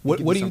job. What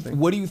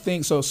do you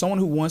think? So someone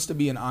who wants to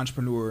be an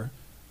entrepreneur,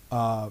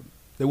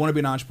 they want to be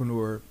an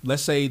entrepreneur.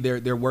 Let's say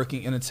they're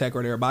working in a tech,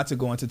 or they're about to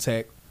go into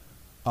tech,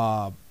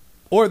 or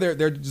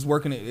they're just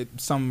working at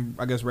some,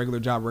 I guess, regular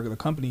job, regular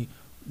company.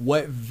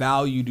 What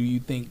value do you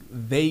think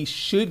they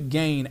should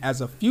gain as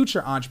a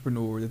future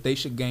entrepreneur that they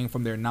should gain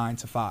from their 9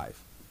 to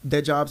 5?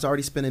 Their job's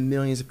already spending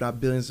millions, if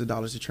not billions of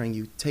dollars to train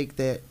you. Take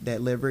that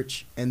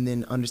leverage and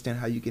then understand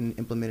how you can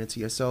implement it to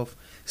yourself.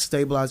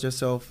 Stabilize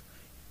yourself.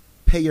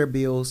 Pay your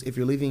bills. If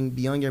you're living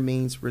beyond your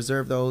means,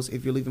 reserve those.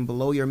 If you're living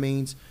below your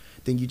means,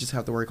 then you just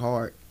have to work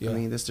hard. Yeah. I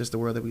mean, that's just the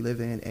world that we live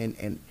in,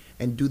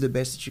 and do the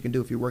best that you can do.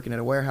 If you're working at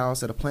a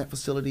warehouse, at a plant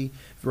facility,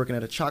 if you're working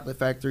at a chocolate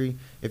factory,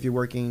 if you're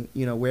working,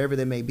 wherever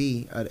they may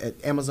be,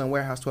 at Amazon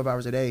warehouse 12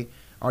 hours a day,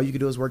 all you can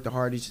do is work the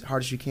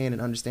hardest you can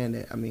and understand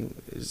that. I mean,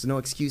 there's no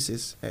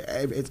excuses.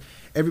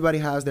 Everybody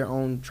has their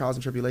own trials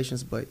and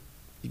tribulations, but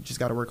you just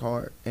got to work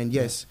hard. And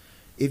yes,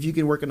 if you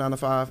can work a 9 to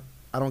 5,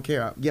 I don't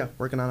care.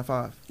 Work a 9 to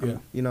 5.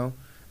 Yeah.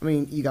 I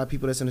mean, you got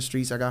people that's in the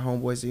streets. I got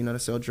homeboys, that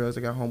sell drugs.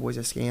 I got homeboys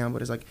that scam.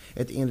 But it's like,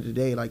 at the end of the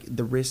day, like,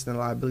 the risk and the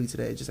liability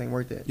today, it just ain't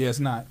worth it. Yeah, it's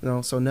not.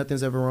 So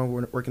nothing's ever wrong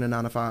with working a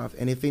 9 to 5.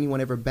 And if anyone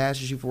ever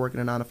bashes you for working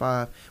a 9 to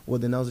 5, well,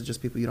 then those are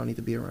just people you don't need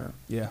to be around.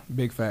 Yeah,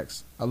 big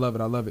facts. I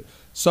love it.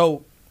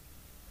 So,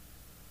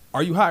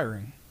 are you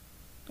hiring?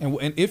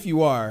 And if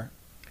you are,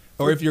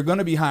 or if you're going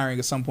to be hiring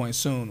at some point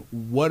soon,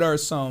 what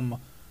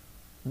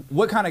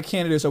kind of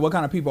candidates or what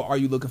kind of people are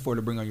you looking for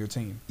to bring on your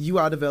team?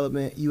 UI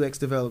development, UX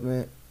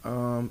development,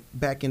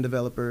 back-end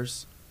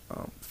developers,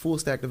 full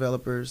stack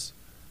developers,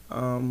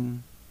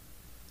 and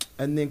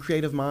then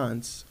creative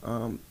minds,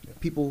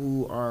 people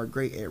who are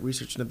great at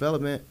research and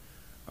development,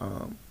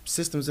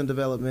 systems and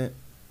development.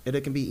 It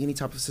can be any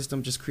type of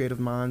system, just creative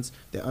minds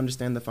that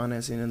understand the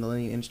financing and the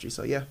lending industry.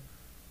 So yeah.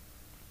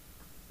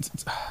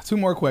 2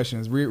 more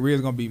questions. Ria's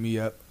gonna beat me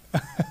up,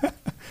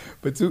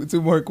 but two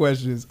more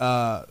questions.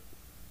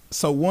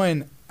 So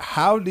one,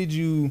 how did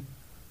you?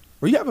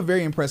 Well, you have a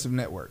very impressive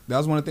network. That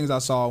was one of the things I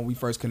saw when we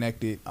first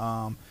connected.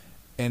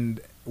 And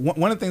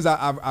one of the things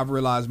I've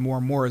realized more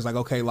and more is like,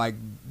 okay, like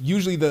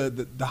usually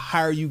the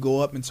higher you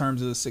go up in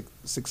terms of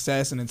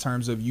success and in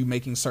terms of you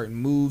making certain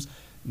moves,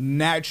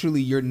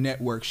 naturally your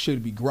network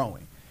should be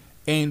growing.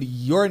 And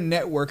your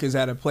network is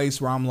at a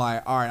place where I'm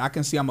like, all right, I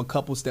can see I'm a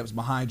couple steps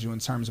behind you in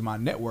terms of my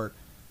network.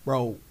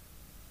 Bro,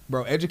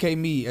 educate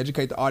me,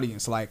 educate the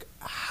audience. Like,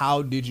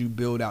 how did you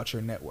build out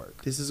your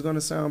network? This is going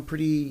to sound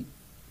pretty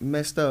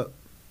messed up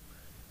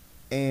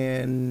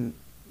and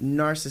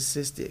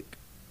narcissistic,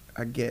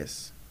 I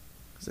guess,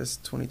 because that's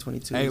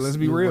 2022. Hey, let's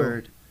be real.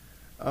 Word.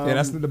 Yeah,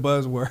 that's the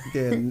buzzword.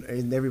 Yeah,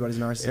 and everybody's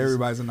narcissist.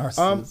 Everybody's a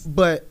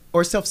narcissist.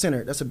 Or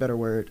self-centered. That's a better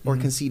word. Or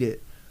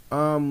conceited.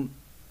 Don't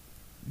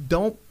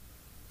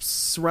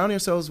surround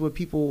yourselves with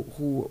people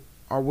who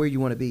are where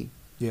you want to be.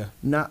 Yeah.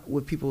 Not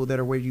with people that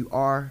are where you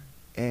are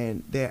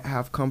and that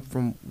have come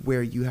from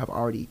where you have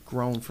already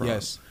grown from.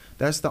 Yes.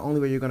 That's the only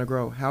way you're going to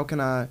grow. How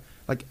can I,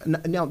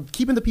 now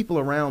keeping the people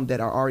around that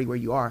are already where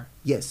you are,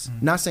 yes.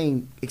 Not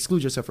saying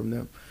exclude yourself from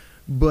them,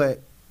 but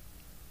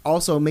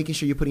also making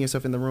sure you're putting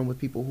yourself in the room with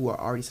people who are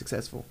already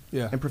successful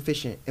and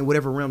proficient in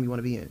whatever realm you want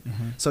to be in.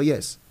 So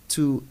yes,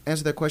 to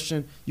answer that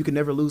question, you can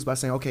never lose by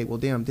saying, okay, well,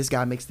 damn, this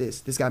guy makes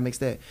this guy makes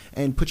that.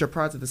 And put your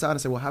pride to the side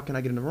and say, well, how can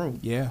I get in the room?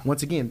 Yeah.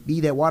 Once again, be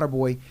that water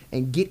boy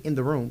and get in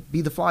the room.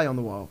 Be the fly on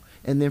the wall.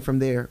 And then from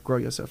there, grow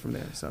yourself from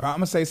there. So I'm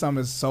going to say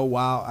something that's so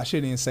wild. I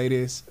shouldn't even say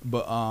this,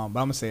 but I'm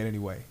going to say it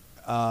anyway.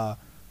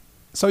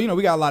 So, we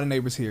got a lot of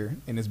neighbors here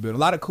in this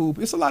building.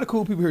 It's a lot of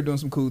cool people here doing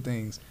some cool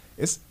things.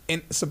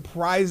 And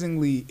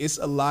surprisingly, it's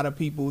a lot of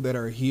people that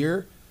are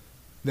here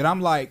that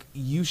I'm like,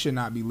 you should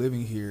not be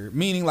living here.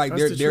 Meaning, like,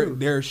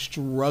 they're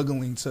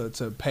struggling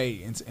to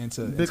pay and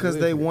to because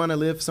they want to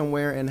live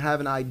somewhere and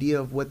have an idea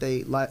of what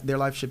their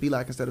life should be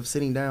like instead of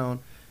sitting down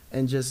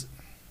and just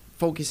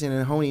focusing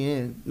and honing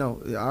in.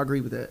 No, I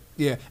agree with that.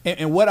 Yeah,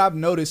 and what I've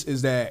noticed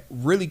is that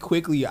really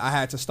quickly I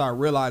had to start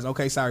realizing,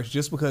 okay, Cyrus,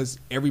 just because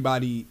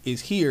everybody is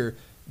here,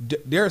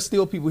 there are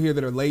still people here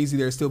that are lazy.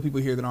 There are still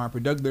people here that aren't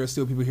productive. There are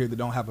still people here that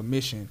don't have a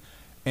mission.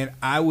 And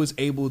I was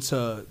able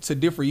to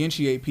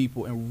differentiate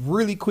people, and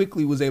really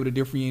quickly was able to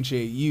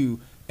differentiate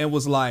you, and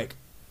was like,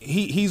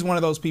 he's one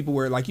of those people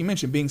where, like you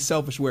mentioned, being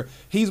selfish, where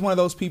he's one of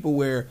those people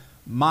where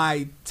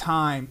my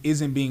time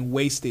isn't being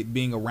wasted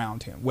being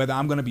around him, whether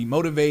I'm going to be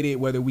motivated,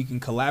 whether we can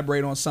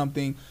collaborate on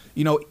something,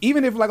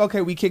 even if, like,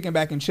 okay, we kicking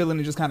back and chilling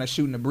and just kind of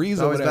shooting the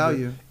breeze or whatever,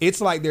 value. It's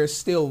like there's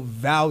still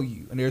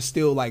value and there's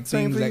still like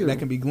things that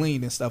can be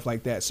gleaned and stuff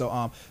like that.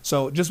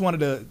 So just wanted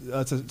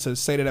to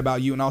say that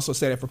about you, and also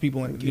say that for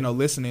people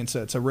listening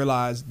to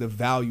realize the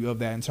value of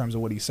that in terms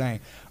of what he's saying.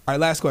 All right,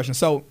 last question.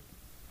 So, all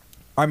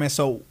right, man.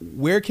 So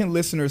where can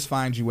listeners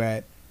find you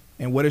at?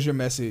 And what is your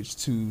message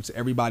to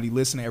everybody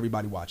listening,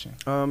 everybody watching?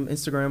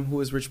 Instagram,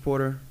 who is Rich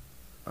Porter?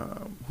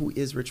 Who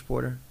is Rich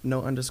Porter?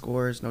 No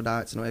underscores, no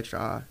dots, no extra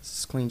I.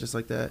 It's clean just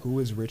like that. Who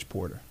is Rich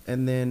Porter?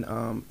 And then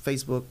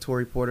Facebook,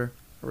 Tory Porter.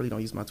 I really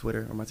don't use my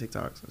Twitter or my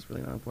TikTok, so it's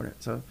really not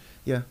important. So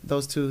yeah,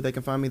 those two, they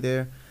can find me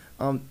there.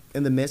 And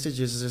the message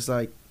is just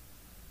like,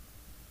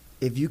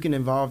 if you can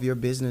involve your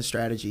business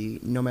strategy,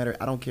 no matter,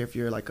 I don't care if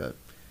you're like a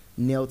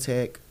nail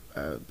tech,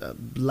 a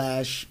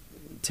lash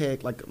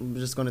tech, like I'm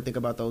just going to think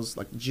about those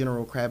like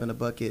general crab in a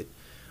bucket,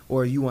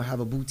 or you want to have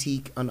a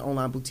boutique, an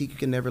online boutique, you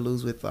can never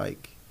lose with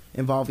like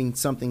involving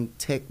something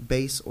tech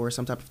based or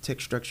some type of tech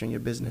structure in your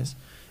business.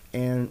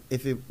 And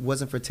if it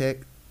wasn't for tech,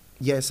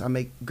 yes, I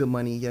make good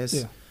money,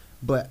 yes,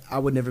 but I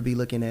would never be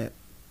looking at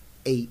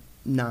 8,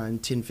 9,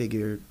 10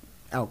 figure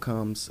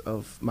outcomes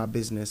of my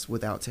business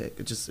without tech.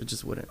 It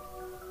just wouldn't.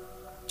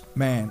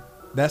 Man,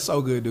 that's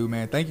so good, dude,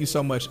 man. Thank you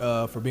so much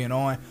for being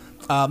on.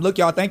 Look,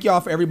 y'all, thank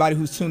y'all for everybody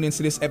who's tuned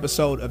into this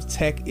episode of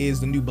Tech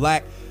is the New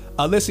Black.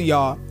 Listen,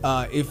 y'all,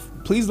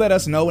 please let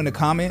us know in the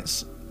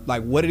comments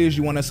like what it is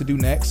you want us to do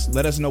next.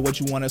 Let us know what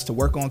you want us to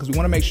work on, because we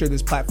want to make sure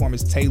this platform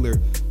is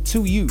tailored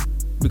to you,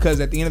 because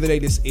at the end of the day,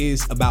 this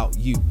is about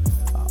you.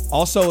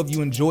 Also, if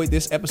you enjoyed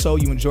this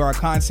episode, you enjoy our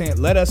content,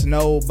 let us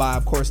know by,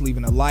 of course,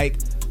 leaving a like,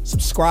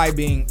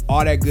 subscribing,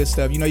 all that good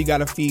stuff. You know, you got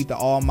to feed the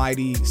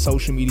almighty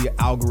social media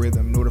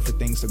algorithm in order for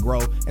things to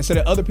grow, and so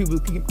that other people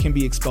can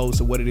be exposed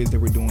to what it is that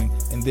we're doing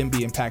and then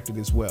be impacted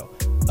as well.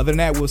 Other than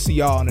that, we'll see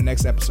y'all on the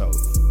next episode.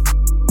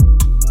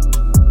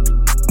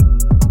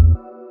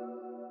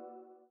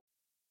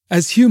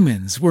 As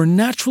humans, we're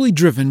naturally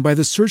driven by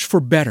the search for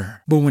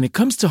better. But when it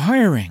comes to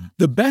hiring,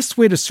 the best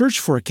way to search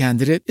for a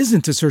candidate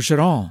isn't to search at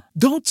all.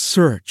 Don't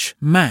search,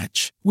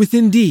 match with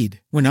Indeed.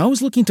 When I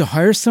was looking to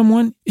hire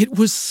someone, it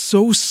was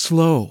so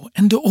slow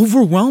and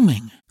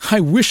overwhelming.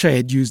 I wish I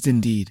had used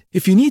Indeed.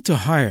 If you need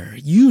to hire,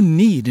 you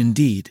need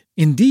Indeed.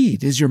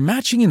 Indeed is your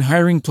matching and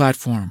hiring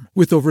platform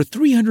with over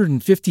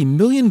 350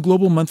 million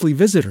global monthly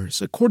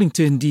visitors, according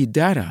to Indeed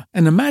data,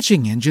 and a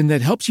matching engine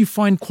that helps you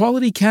find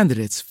quality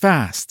candidates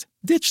fast.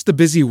 Ditch the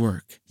busy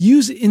work.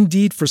 Use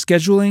Indeed for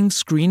scheduling,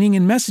 screening,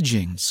 and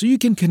messaging so you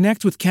can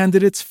connect with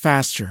candidates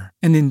faster.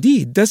 And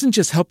Indeed doesn't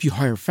just help you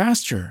hire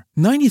faster.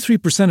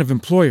 93% of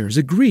employers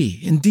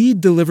agree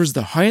Indeed delivers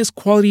the highest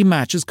quality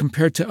matches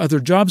compared to other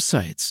job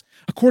sites,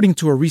 according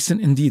to a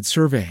recent Indeed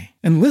survey.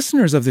 And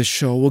listeners of this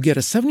show will get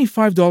a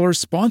 $75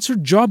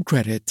 sponsored job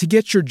credit to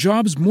get your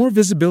jobs more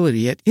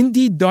visibility at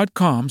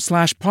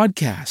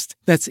Indeed.com/podcast.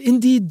 That's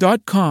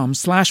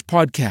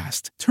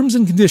Indeed.com/podcast. Terms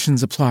and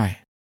conditions apply.